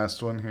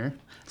last one here.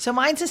 So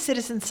mine's a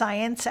citizen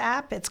science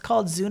app. It's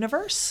called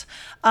Zooniverse.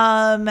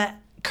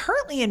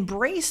 Currently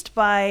embraced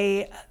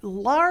by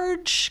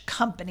large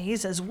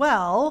companies as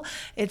well.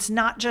 It's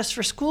not just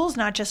for schools,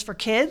 not just for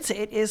kids.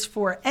 It is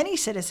for any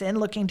citizen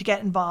looking to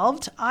get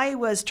involved. I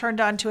was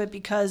turned on to it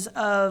because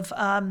of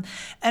an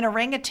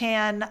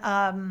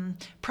orangutan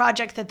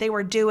project that they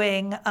were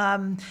doing.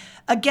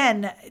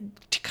 Again,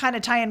 to kind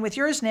of tie in with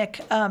yours,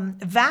 Nick,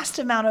 vast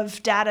amount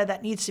of data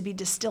that needs to be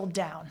distilled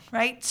down,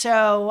 right?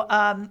 So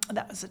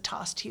that was a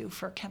toss to you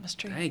for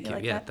chemistry. Thank you.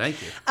 Like Yeah, that?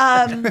 thank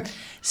you.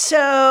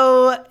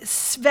 So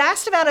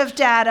vast amount of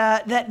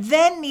data that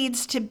then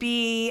needs to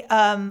be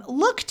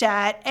looked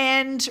at.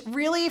 And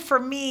really for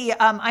me,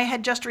 I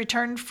had just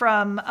returned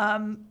from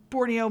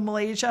Borneo,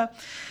 Malaysia,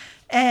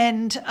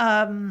 and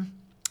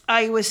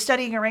I was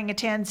studying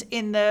orangutans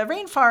in the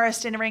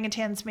rainforest, and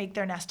orangutans make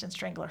their nest in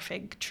strangler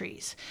fig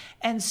trees.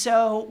 And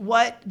so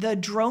what the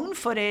drone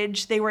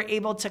footage they were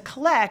able to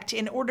collect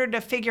in order to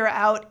figure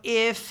out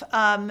if,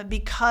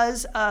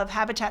 because of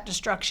habitat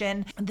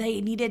destruction, they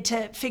needed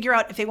to figure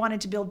out if they wanted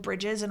to build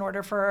bridges in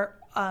order for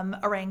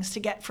orangs to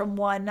get from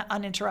one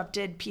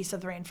uninterrupted piece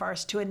of the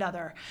rainforest to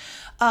another.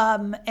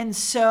 And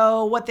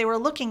so what they were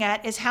looking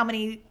at is how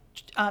many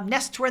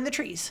nests were in the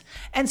trees.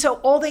 And so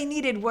all they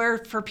needed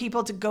were for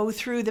people to go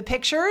through the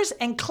pictures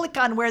and click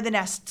on where the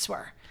nests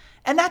were.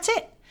 And that's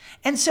it.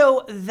 And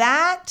so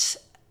that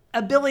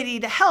ability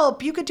to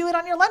help, you could do it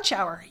on your lunch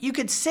hour. You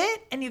could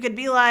sit and you could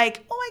be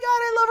like, oh my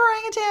God, I love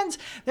orangutans.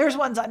 There's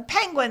ones on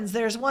penguins.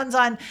 There's ones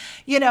on,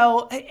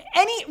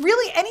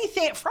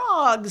 anything,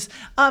 frogs.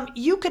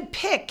 You could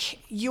pick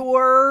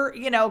your,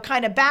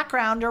 kind of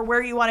background or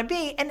where you want to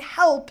be and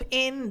help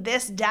in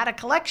this data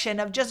collection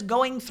of just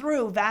going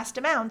through vast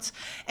amounts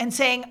and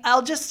saying,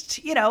 I'll just,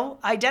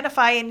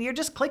 identify, and you're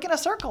just clicking a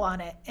circle on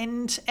it.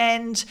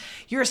 And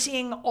you're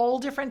seeing all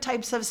different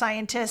types of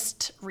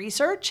scientist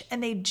research,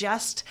 and they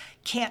just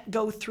can't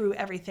go through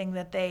everything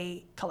that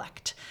they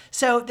collect.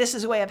 So this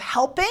is a way of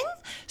helping.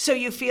 So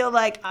you feel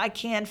like I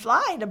can't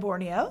fly to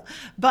Borneo,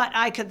 but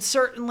I could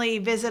certainly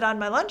visit on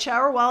my lunch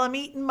hour while I'm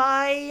eating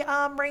my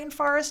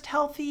rainforest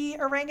healthy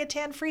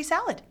orangutan free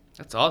salad.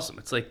 That's awesome.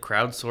 It's like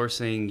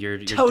crowdsourcing your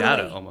Totally.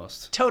 data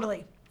almost.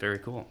 Totally. Very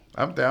cool.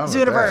 I'm down with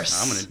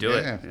Zooniverse. I'm going to do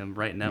it. I'm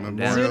writing that one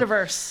down. Memorial-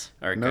 Zooniverse.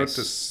 All right, Note guys.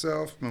 to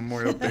self,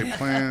 Memorial Day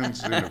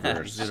plans,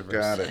 Zooniverse. Zooniverse.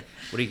 Got it.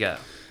 What do you got?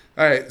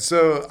 All right,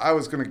 so I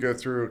was going to go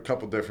through a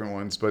couple different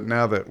ones, but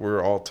now that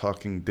we're all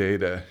talking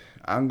data,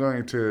 I'm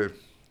going to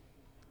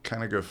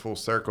kind of go full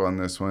circle on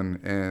this one.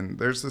 And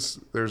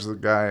there's a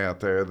guy out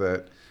there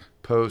that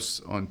posts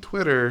on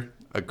Twitter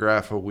a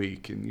graph a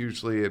week, and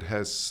usually it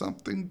has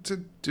something to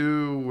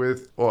do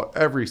with,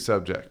 every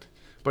subject.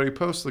 But he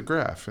posts the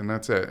graph, and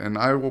that's it. And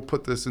I will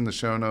put this in the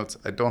show notes.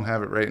 I don't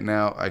have it right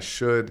now. I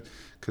should,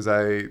 because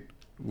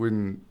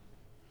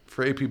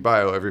for AP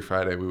Bio, every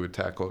Friday we would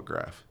tackle a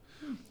graph.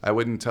 I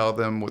wouldn't tell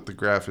them what the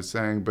graph is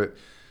saying, but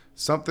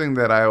something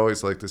that I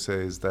always like to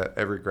say is that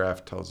every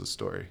graph tells a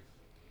story.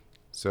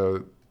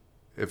 So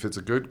if it's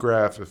a good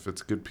graph, if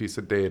it's a good piece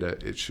of data,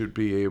 you should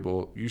be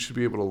able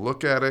to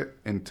look at it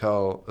and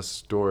tell a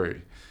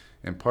story.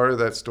 And part of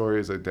that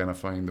story is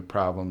identifying the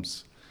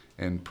problems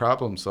and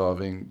problem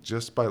solving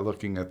just by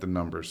looking at the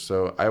numbers.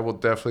 So I will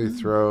definitely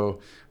throw, I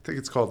think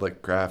it's called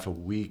like graph a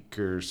week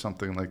or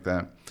something like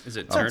that. Is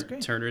it Sounds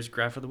great. Turner's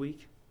Graph of the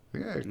Week?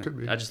 Yeah, it could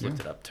be. I just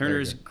looked it up. There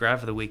you go.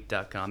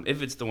 Turner'sGraphOfTheWeek.com,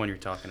 if it's the one you're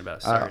talking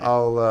about. Saturday.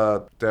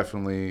 I'll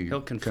definitely He'll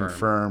confirm.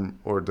 confirm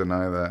or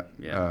deny that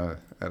Yeah.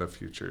 at a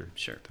future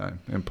Sure. time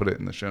and put it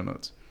in the show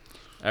notes.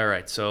 All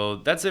right, so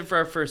that's it for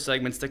our first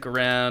segment. Stick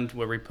around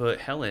where we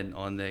put Helen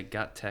on the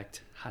Got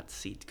Tech hot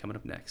seat. Coming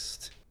up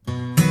next.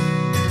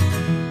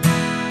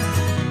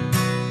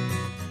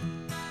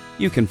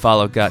 You can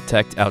follow Got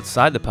Tech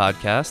outside the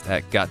podcast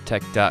at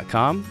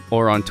gottech.com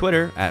or on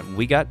Twitter at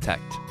WeGotTech.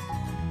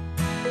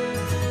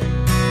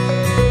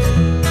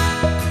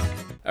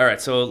 All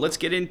right, so let's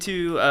get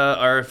into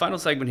our final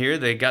segment here,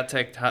 the Got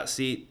Tech Hot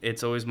Seat.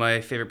 It's always my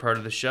favorite part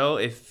of the show.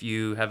 If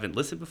you haven't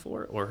listened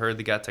before or heard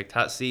the Got Tech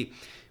Hot Seat,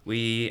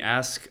 we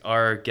ask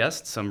our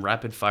guests some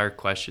rapid-fire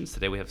questions.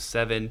 Today we have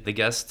 7. The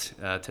guest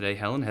today,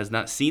 Helen, has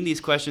not seen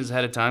these questions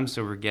ahead of time,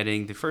 so we're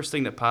getting the first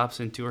thing that pops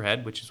into her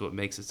head, which is what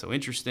makes it so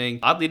interesting.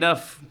 Oddly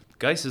enough,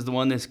 Geis is the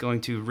one that's going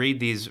to read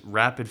these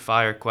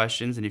rapid-fire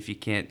questions, and if you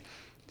can't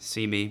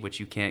see me, which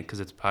you can't because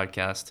it's a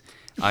podcast,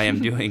 I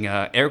am doing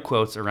air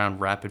quotes around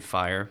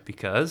rapid-fire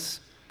because...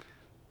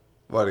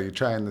 What, are you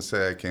trying to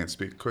say I can't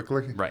speak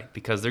quickly? Right,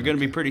 because they're going to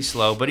be pretty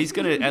slow, but he's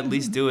going to at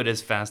least do it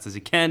as fast as he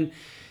can.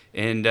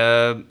 And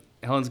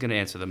Helen's going to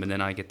answer them, and then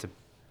I get to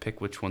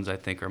pick which ones I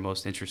think are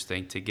most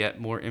interesting to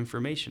get more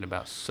information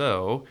about.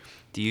 So,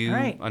 do you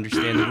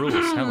understand the rules,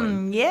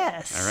 Helen?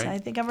 Yes. All right. I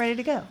think I'm ready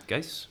to go.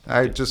 Guys?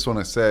 I just want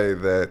to say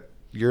that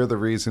you're the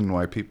reason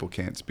why people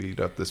can't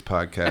speed up this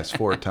podcast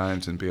 4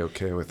 times and be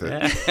okay with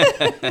it.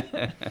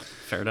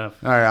 Fair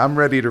enough. All right, I'm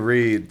ready to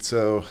read.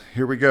 So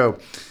here we go.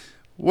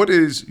 What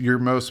is your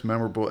most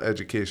memorable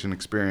education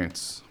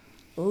experience?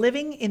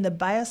 Living in the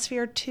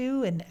Biosphere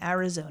 2 in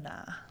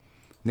Arizona.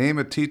 Name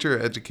a teacher or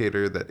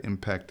educator that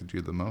impacted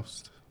you the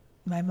most.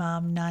 My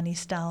mom, Nani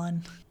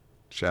Stalin.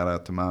 Shout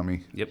out to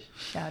mommy. Yep.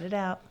 Shout it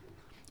out.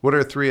 What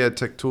are 3 ed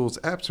tech tools,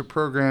 apps, or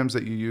programs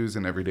that you use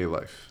in everyday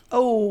life?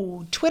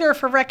 Oh, Twitter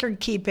for record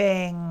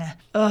keeping.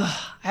 Ugh,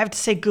 I have to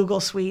say Google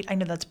Suite. I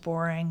know that's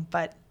boring,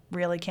 but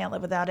really can't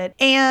live without it.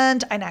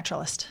 And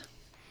iNaturalist.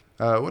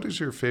 What is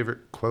your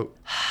favorite quote?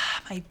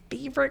 My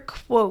favorite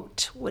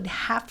quote would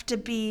have to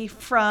be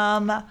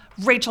from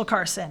Rachel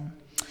Carson.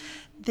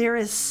 There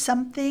is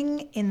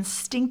something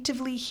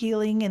instinctively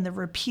healing in the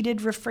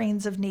repeated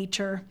refrains of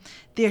nature,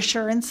 the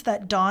assurance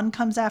that dawn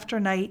comes after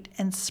night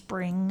and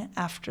spring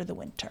after the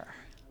winter.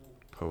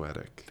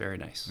 Poetic. Very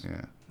nice.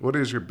 Yeah. What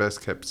is your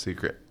best kept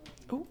secret?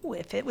 Ooh,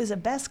 if it was a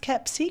best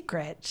kept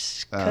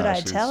secret, could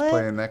I tell she's it?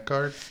 playing that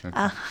card? Okay.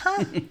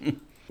 Uh-huh.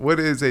 What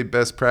is a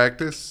best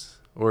practice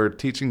or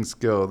teaching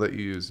skill that you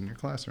use in your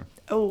classroom?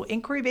 Oh,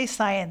 inquiry-based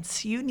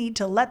science. You need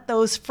to let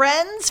those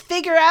friends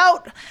figure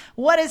out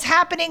what is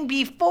happening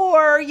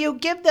before you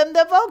give them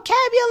the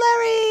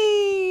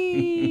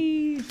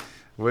vocabulary.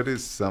 What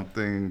is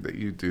something that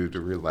you do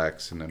to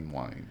relax and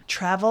unwind?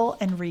 Travel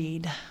and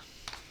read.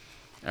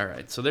 All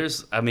right. So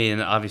there's,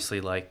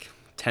 obviously like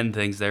 10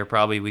 things there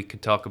probably we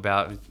could talk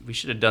about. We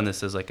should have done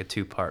this as like a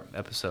 2-part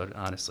episode,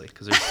 honestly,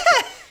 because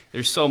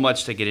there's so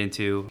much to get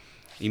into.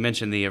 You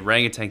mentioned the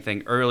orangutan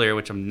thing earlier,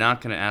 which I'm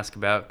not going to ask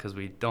about because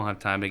we don't have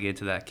time to get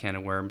into that can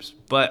of worms.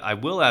 But I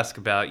will ask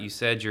about, you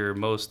said your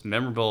most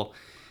memorable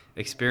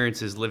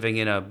experiences living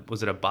in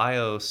was it a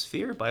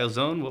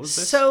biozone? What was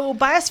this? So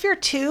Biosphere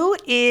 2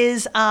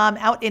 is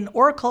out in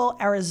Oracle,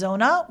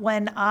 Arizona.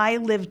 When I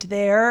lived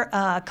there,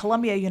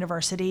 Columbia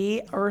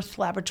University Earth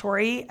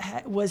Laboratory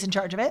was in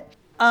charge of it.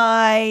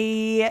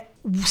 I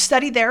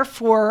studied there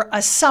for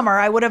a summer.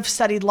 I would have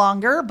studied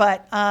longer,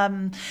 but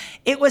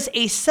it was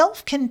a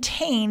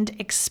self-contained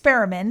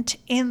experiment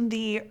in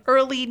the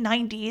early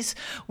 90s,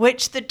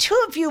 which the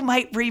two of you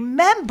might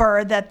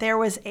remember that there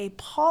was a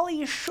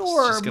Pauly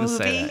Shore movie.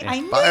 That, yeah.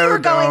 I knew you were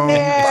going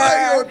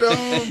there.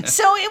 Biodome.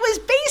 So it was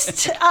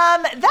based,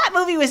 that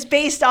movie was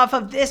based off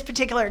of this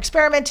particular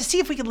experiment to see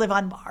if we could live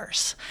on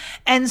Mars.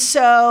 And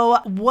so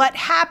what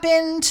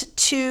happened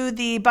to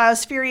the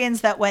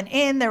biospherians that went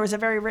in, there was a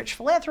very rich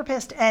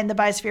philanthropist, and the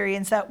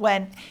biospherians that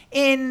went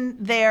in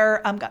there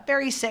got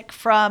very sick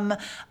from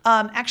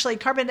actually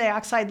carbon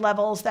dioxide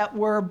levels that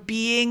were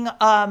being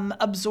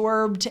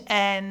absorbed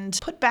and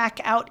put back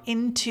out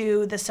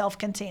into the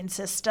self-contained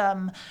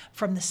system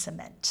from the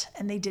cement.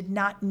 And they did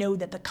not know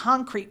that the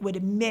concrete would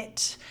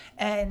emit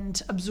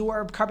and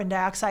absorb carbon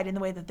dioxide in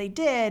the way that they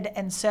did.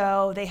 And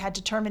so they had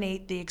to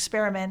terminate the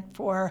experiment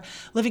for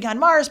living on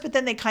Mars, but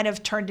then they kind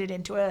of turned it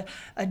into a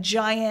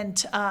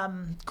giant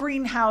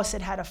greenhouse.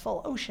 It had a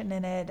full ocean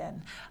in it.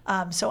 And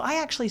so I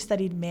actually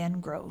studied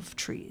mangrove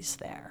trees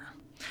there.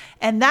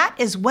 And that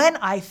is when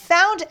I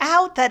found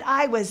out that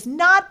I was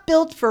not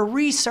built for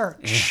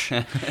research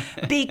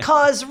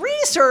because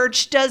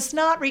research does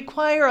not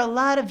require a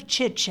lot of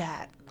chit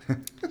chat.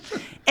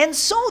 And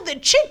so the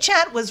chit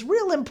chat was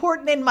real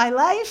important in my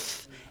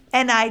life.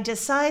 And I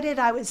decided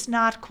I was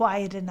not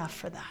quiet enough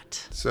for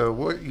that. So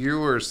what you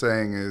were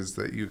saying is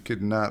that you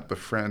could not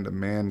befriend a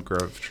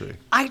mangrove tree.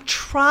 I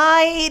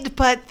tried,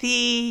 but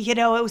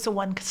it was a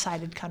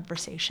one-sided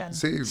conversation.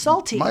 See,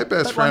 Salty, my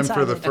best but friend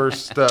for the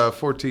one-sided. first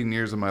 14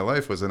 years of my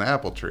life was an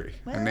apple tree.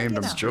 I Well, named you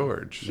him know.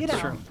 George.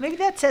 Maybe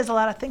that says a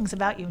lot of things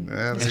about you,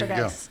 Yeah, there Mr. you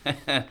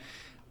go. Geis.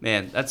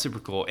 Man, that's super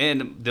cool.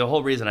 And the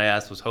whole reason I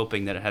asked was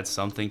hoping that it had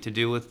something to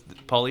do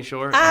with Pauly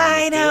Shore.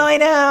 I and it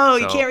know.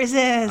 did. You So, can't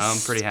resist. I'm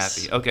pretty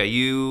happy.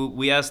 Okay,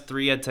 we asked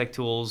 3 EdTech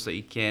tools that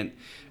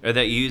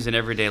that you use in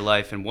everyday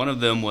life, and one of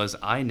them was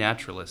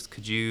iNaturalist.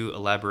 Could you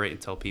elaborate and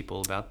tell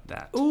people about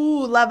that?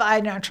 Ooh, love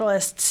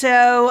iNaturalist.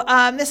 So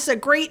this is a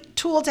great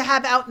tool to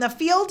have out in the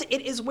field.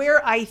 It is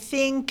where I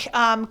think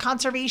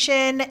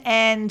conservation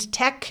and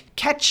tech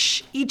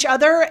catch each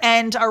other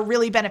and are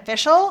really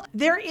beneficial.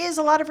 There is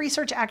a lot of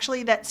research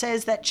actually that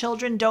says that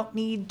children don't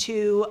need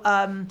to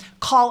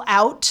call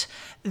out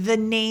the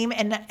name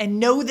and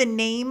know the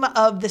name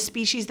of the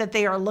species that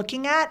they are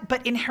looking at.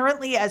 But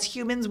inherently as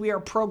humans, we are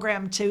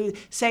programmed to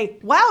say,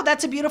 wow,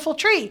 that's a beautiful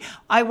tree.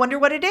 I wonder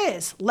what it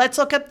is. Let's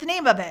look up the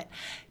name of it.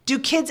 Do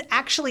kids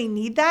actually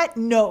need that?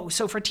 No.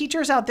 So for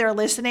teachers out there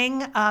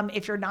listening,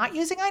 if you're not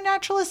using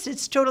iNaturalist,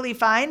 it's totally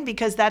fine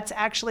because that's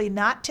actually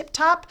not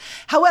tip-top.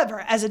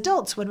 However, as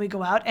adults, when we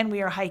go out and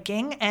we are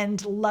hiking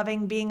and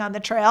loving being on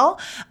the trail,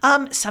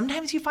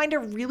 sometimes you find a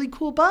really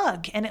cool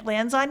bug and it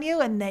lands on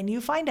you, and then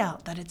you find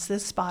out that it's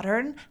this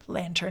spotted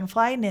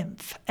lanternfly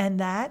nymph. And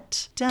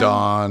that...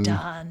 Dawn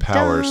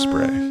Power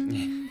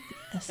Spray.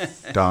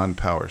 Dawn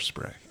Power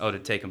Spray. Oh, to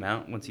take them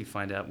out once you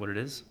find out what it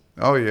is?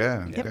 Oh,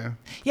 yeah. Yeah.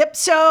 Yep.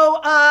 So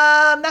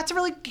that's a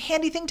really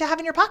handy thing to have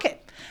in your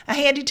pocket. A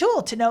handy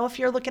tool to know if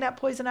you're looking at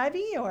poison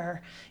ivy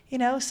or,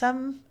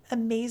 some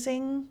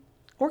amazing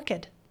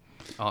orchid.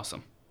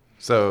 Awesome.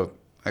 So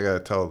I got to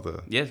tell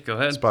the Yeah, go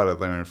ahead. spotted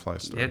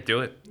lanternfly story. Yeah,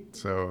 do it.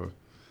 So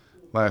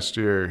last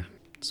year,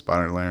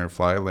 spotted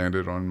lanternfly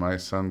landed on my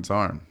son's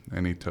arm,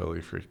 and he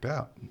totally freaked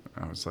out.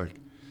 I was like,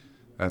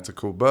 that's a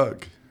cool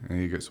bug. And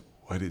he goes,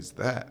 what is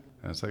that?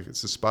 I was like,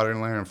 it's a spotted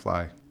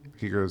lanternfly.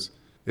 He goes,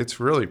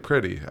 it's really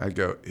pretty. I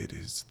go, it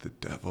is the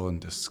devil in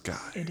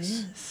disguise. It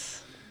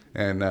is.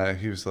 And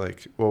he was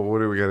like, well, what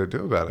do we got to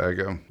do about it? I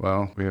go,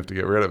 well, we have to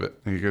get rid of it.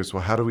 And he goes,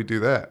 well, how do we do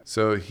that?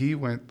 So he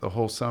went the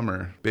whole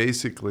summer.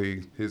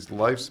 Basically, his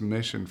life's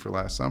mission for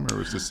last summer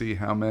was to see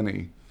how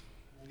many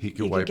he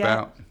could wipe get.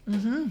 out.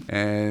 Mm-hmm.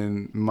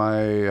 And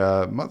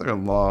my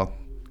mother-in-law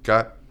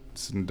got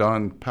some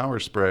Dawn Power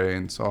Spray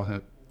and saw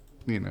him,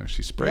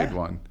 she sprayed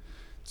one,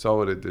 saw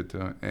what it did to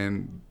him.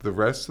 And the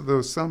rest of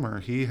the summer,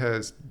 he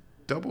has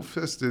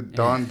double-fisted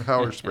Dawn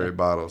Power Spray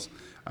bottles.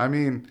 I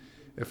mean,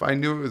 if I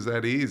knew it was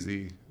that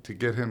easy to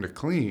get him to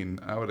clean,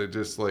 I would have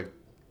just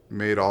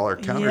made all our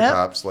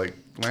countertops like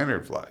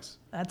lanternflies.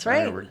 That's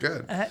right. And we're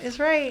good. That is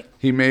right.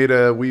 He made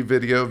a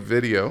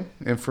video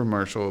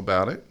infomercial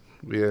about it.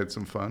 We had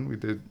some fun.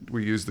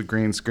 We used the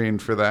green screen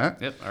for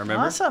that. Yep, I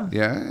remember. Awesome.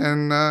 Yeah,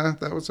 and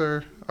that was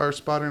our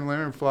spotted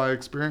lanternfly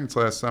experience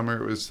last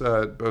summer. It was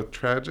both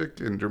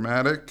tragic and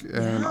dramatic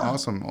and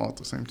awesome all at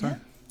the same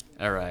time.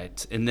 All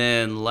right. And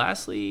then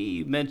lastly,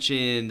 you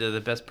mentioned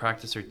the best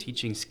practice or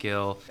teaching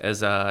skill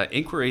as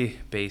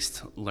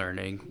inquiry-based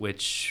learning,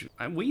 which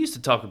we used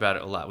to talk about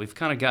it a lot. We've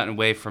kind of gotten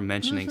away from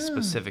mentioning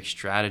specific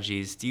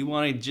strategies. Do you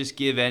want to just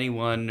give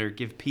anyone or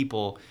give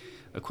people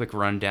a quick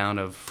rundown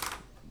of,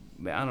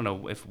 I don't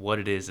know if what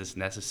it is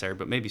necessary,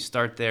 but maybe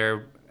start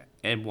there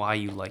and why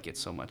you like it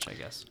so much, I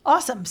guess.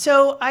 Awesome.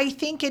 So I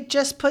think it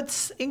just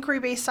puts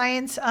inquiry-based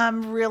science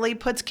really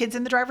puts kids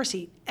in the driver's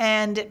seat,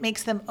 and it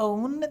makes them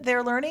own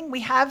their learning.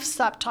 We have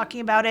stopped talking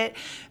about it.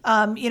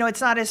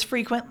 It's not as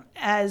frequent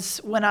as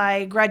when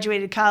I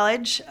graduated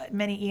college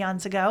many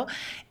eons ago.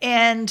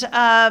 And,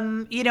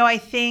 I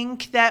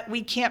think that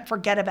we can't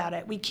forget about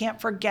it. We can't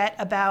forget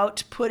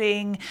about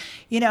putting,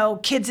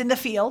 kids in the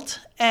field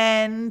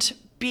and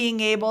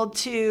being able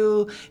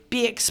to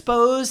be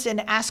exposed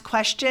and ask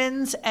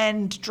questions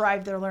and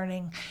drive their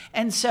learning.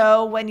 And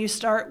so when you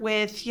start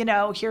with,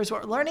 here's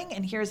what we're learning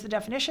and here's the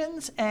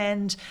definitions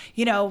and,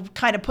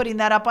 kind of putting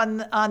that up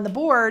on the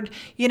board,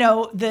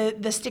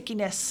 the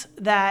stickiness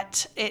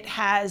that it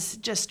has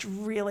just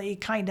really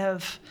kind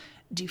of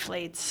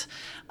deflates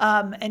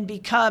and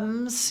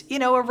becomes,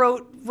 a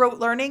rote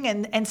learning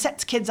and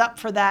sets kids up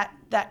for that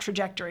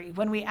trajectory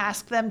when we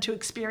ask them to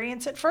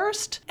experience it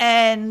first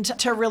and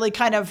to really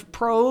kind of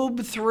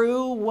probe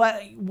through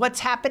what's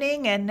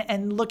happening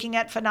and looking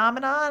at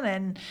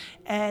phenomenon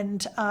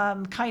and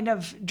kind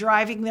of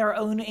driving their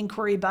own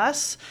inquiry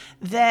bus,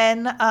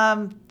 then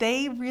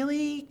they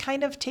really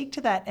kind of take to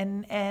that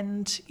and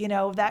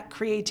that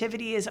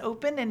creativity is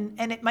open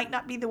and it might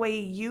not be the way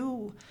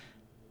you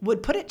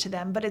would put it to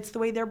them, but it's the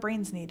way their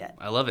brains need it.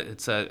 I love it.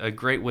 It's a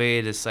great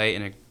way to cite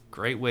and a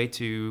great way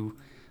to,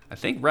 I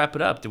think, wrap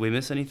it up. Did we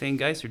miss anything,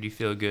 guys, or do you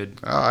feel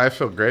good? Oh, I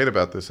feel great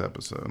about this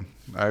episode.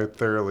 I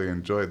thoroughly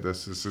enjoyed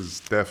this. This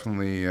is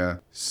definitely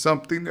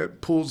something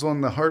that pulls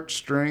on the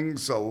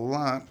heartstrings a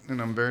lot,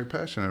 and I'm very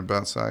passionate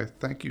about. So I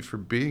thank you for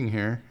being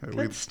here.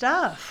 Good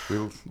stuff.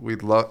 I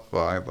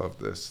love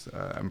this.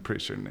 I'm pretty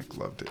sure Nick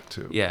loved it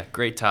too. Yeah,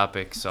 great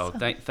topic. So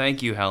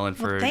thank you, Helen,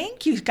 for. Well,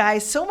 thank you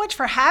guys so much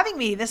for having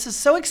me. This is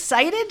so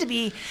excited to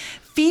be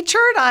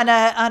featured on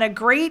a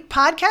great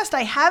podcast.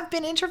 I have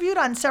been interviewed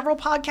on several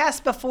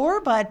podcasts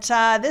before, but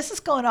this is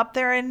going up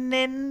there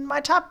in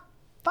my top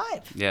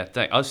 5. Yeah,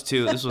 us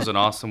too. This was an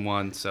awesome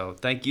one. So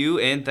thank you,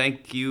 and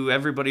thank you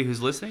everybody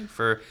who's listening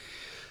for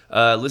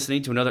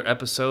listening to another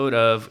episode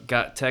of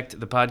Got Tech,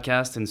 the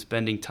podcast, and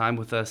spending time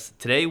with us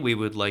today. We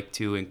would like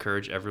to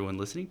encourage everyone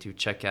listening to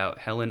check out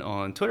Helen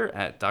on Twitter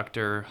at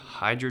Dr.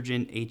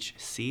 Hydrogen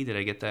HC. Did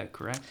I get that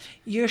correct?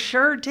 You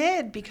sure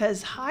did,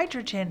 because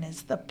hydrogen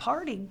is the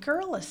party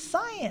girl of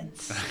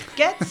science.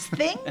 Gets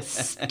things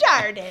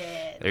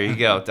started. There you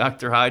go,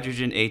 Dr.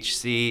 Hydrogen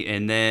HC.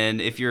 And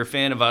then if you're a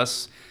fan of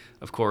us,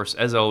 of course,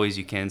 as always,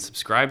 you can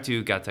subscribe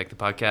to Got Tech, the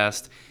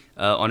podcast,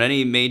 on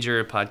any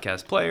major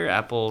podcast player,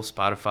 Apple,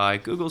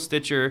 Spotify, Google,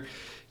 Stitcher,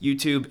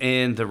 YouTube,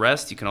 and the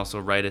rest. You can also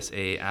write us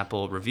a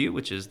Apple review,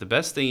 which is the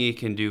best thing you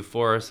can do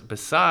for us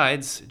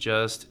besides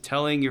just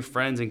telling your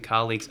friends and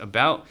colleagues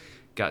about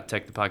Got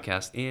Tech, the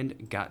podcast,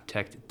 and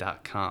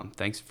gottech.com.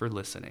 Thanks for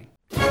listening.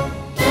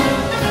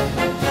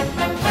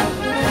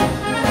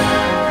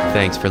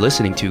 Thanks for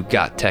listening to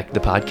Got Tech, the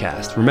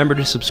podcast. Remember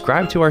to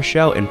subscribe to our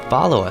show and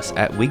follow us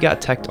at We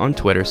Got Tech on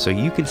Twitter so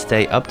you can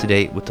stay up to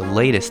date with the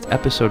latest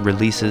episode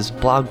releases,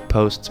 blog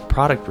posts,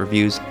 product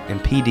reviews,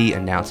 and PD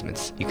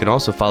announcements. You can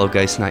also follow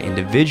Geist and I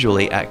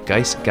individually at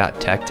Geist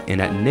Got Tech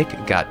and at Nick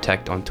Got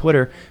Tech on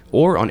Twitter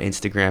or on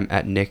Instagram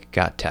at Nick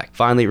Got Tech.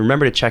 Finally,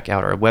 remember to check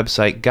out our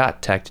website,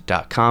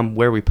 gottech.com,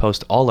 where we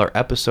post all our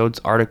episodes,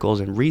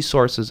 articles, and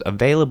resources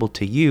available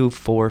to you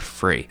for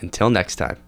free. Until next time.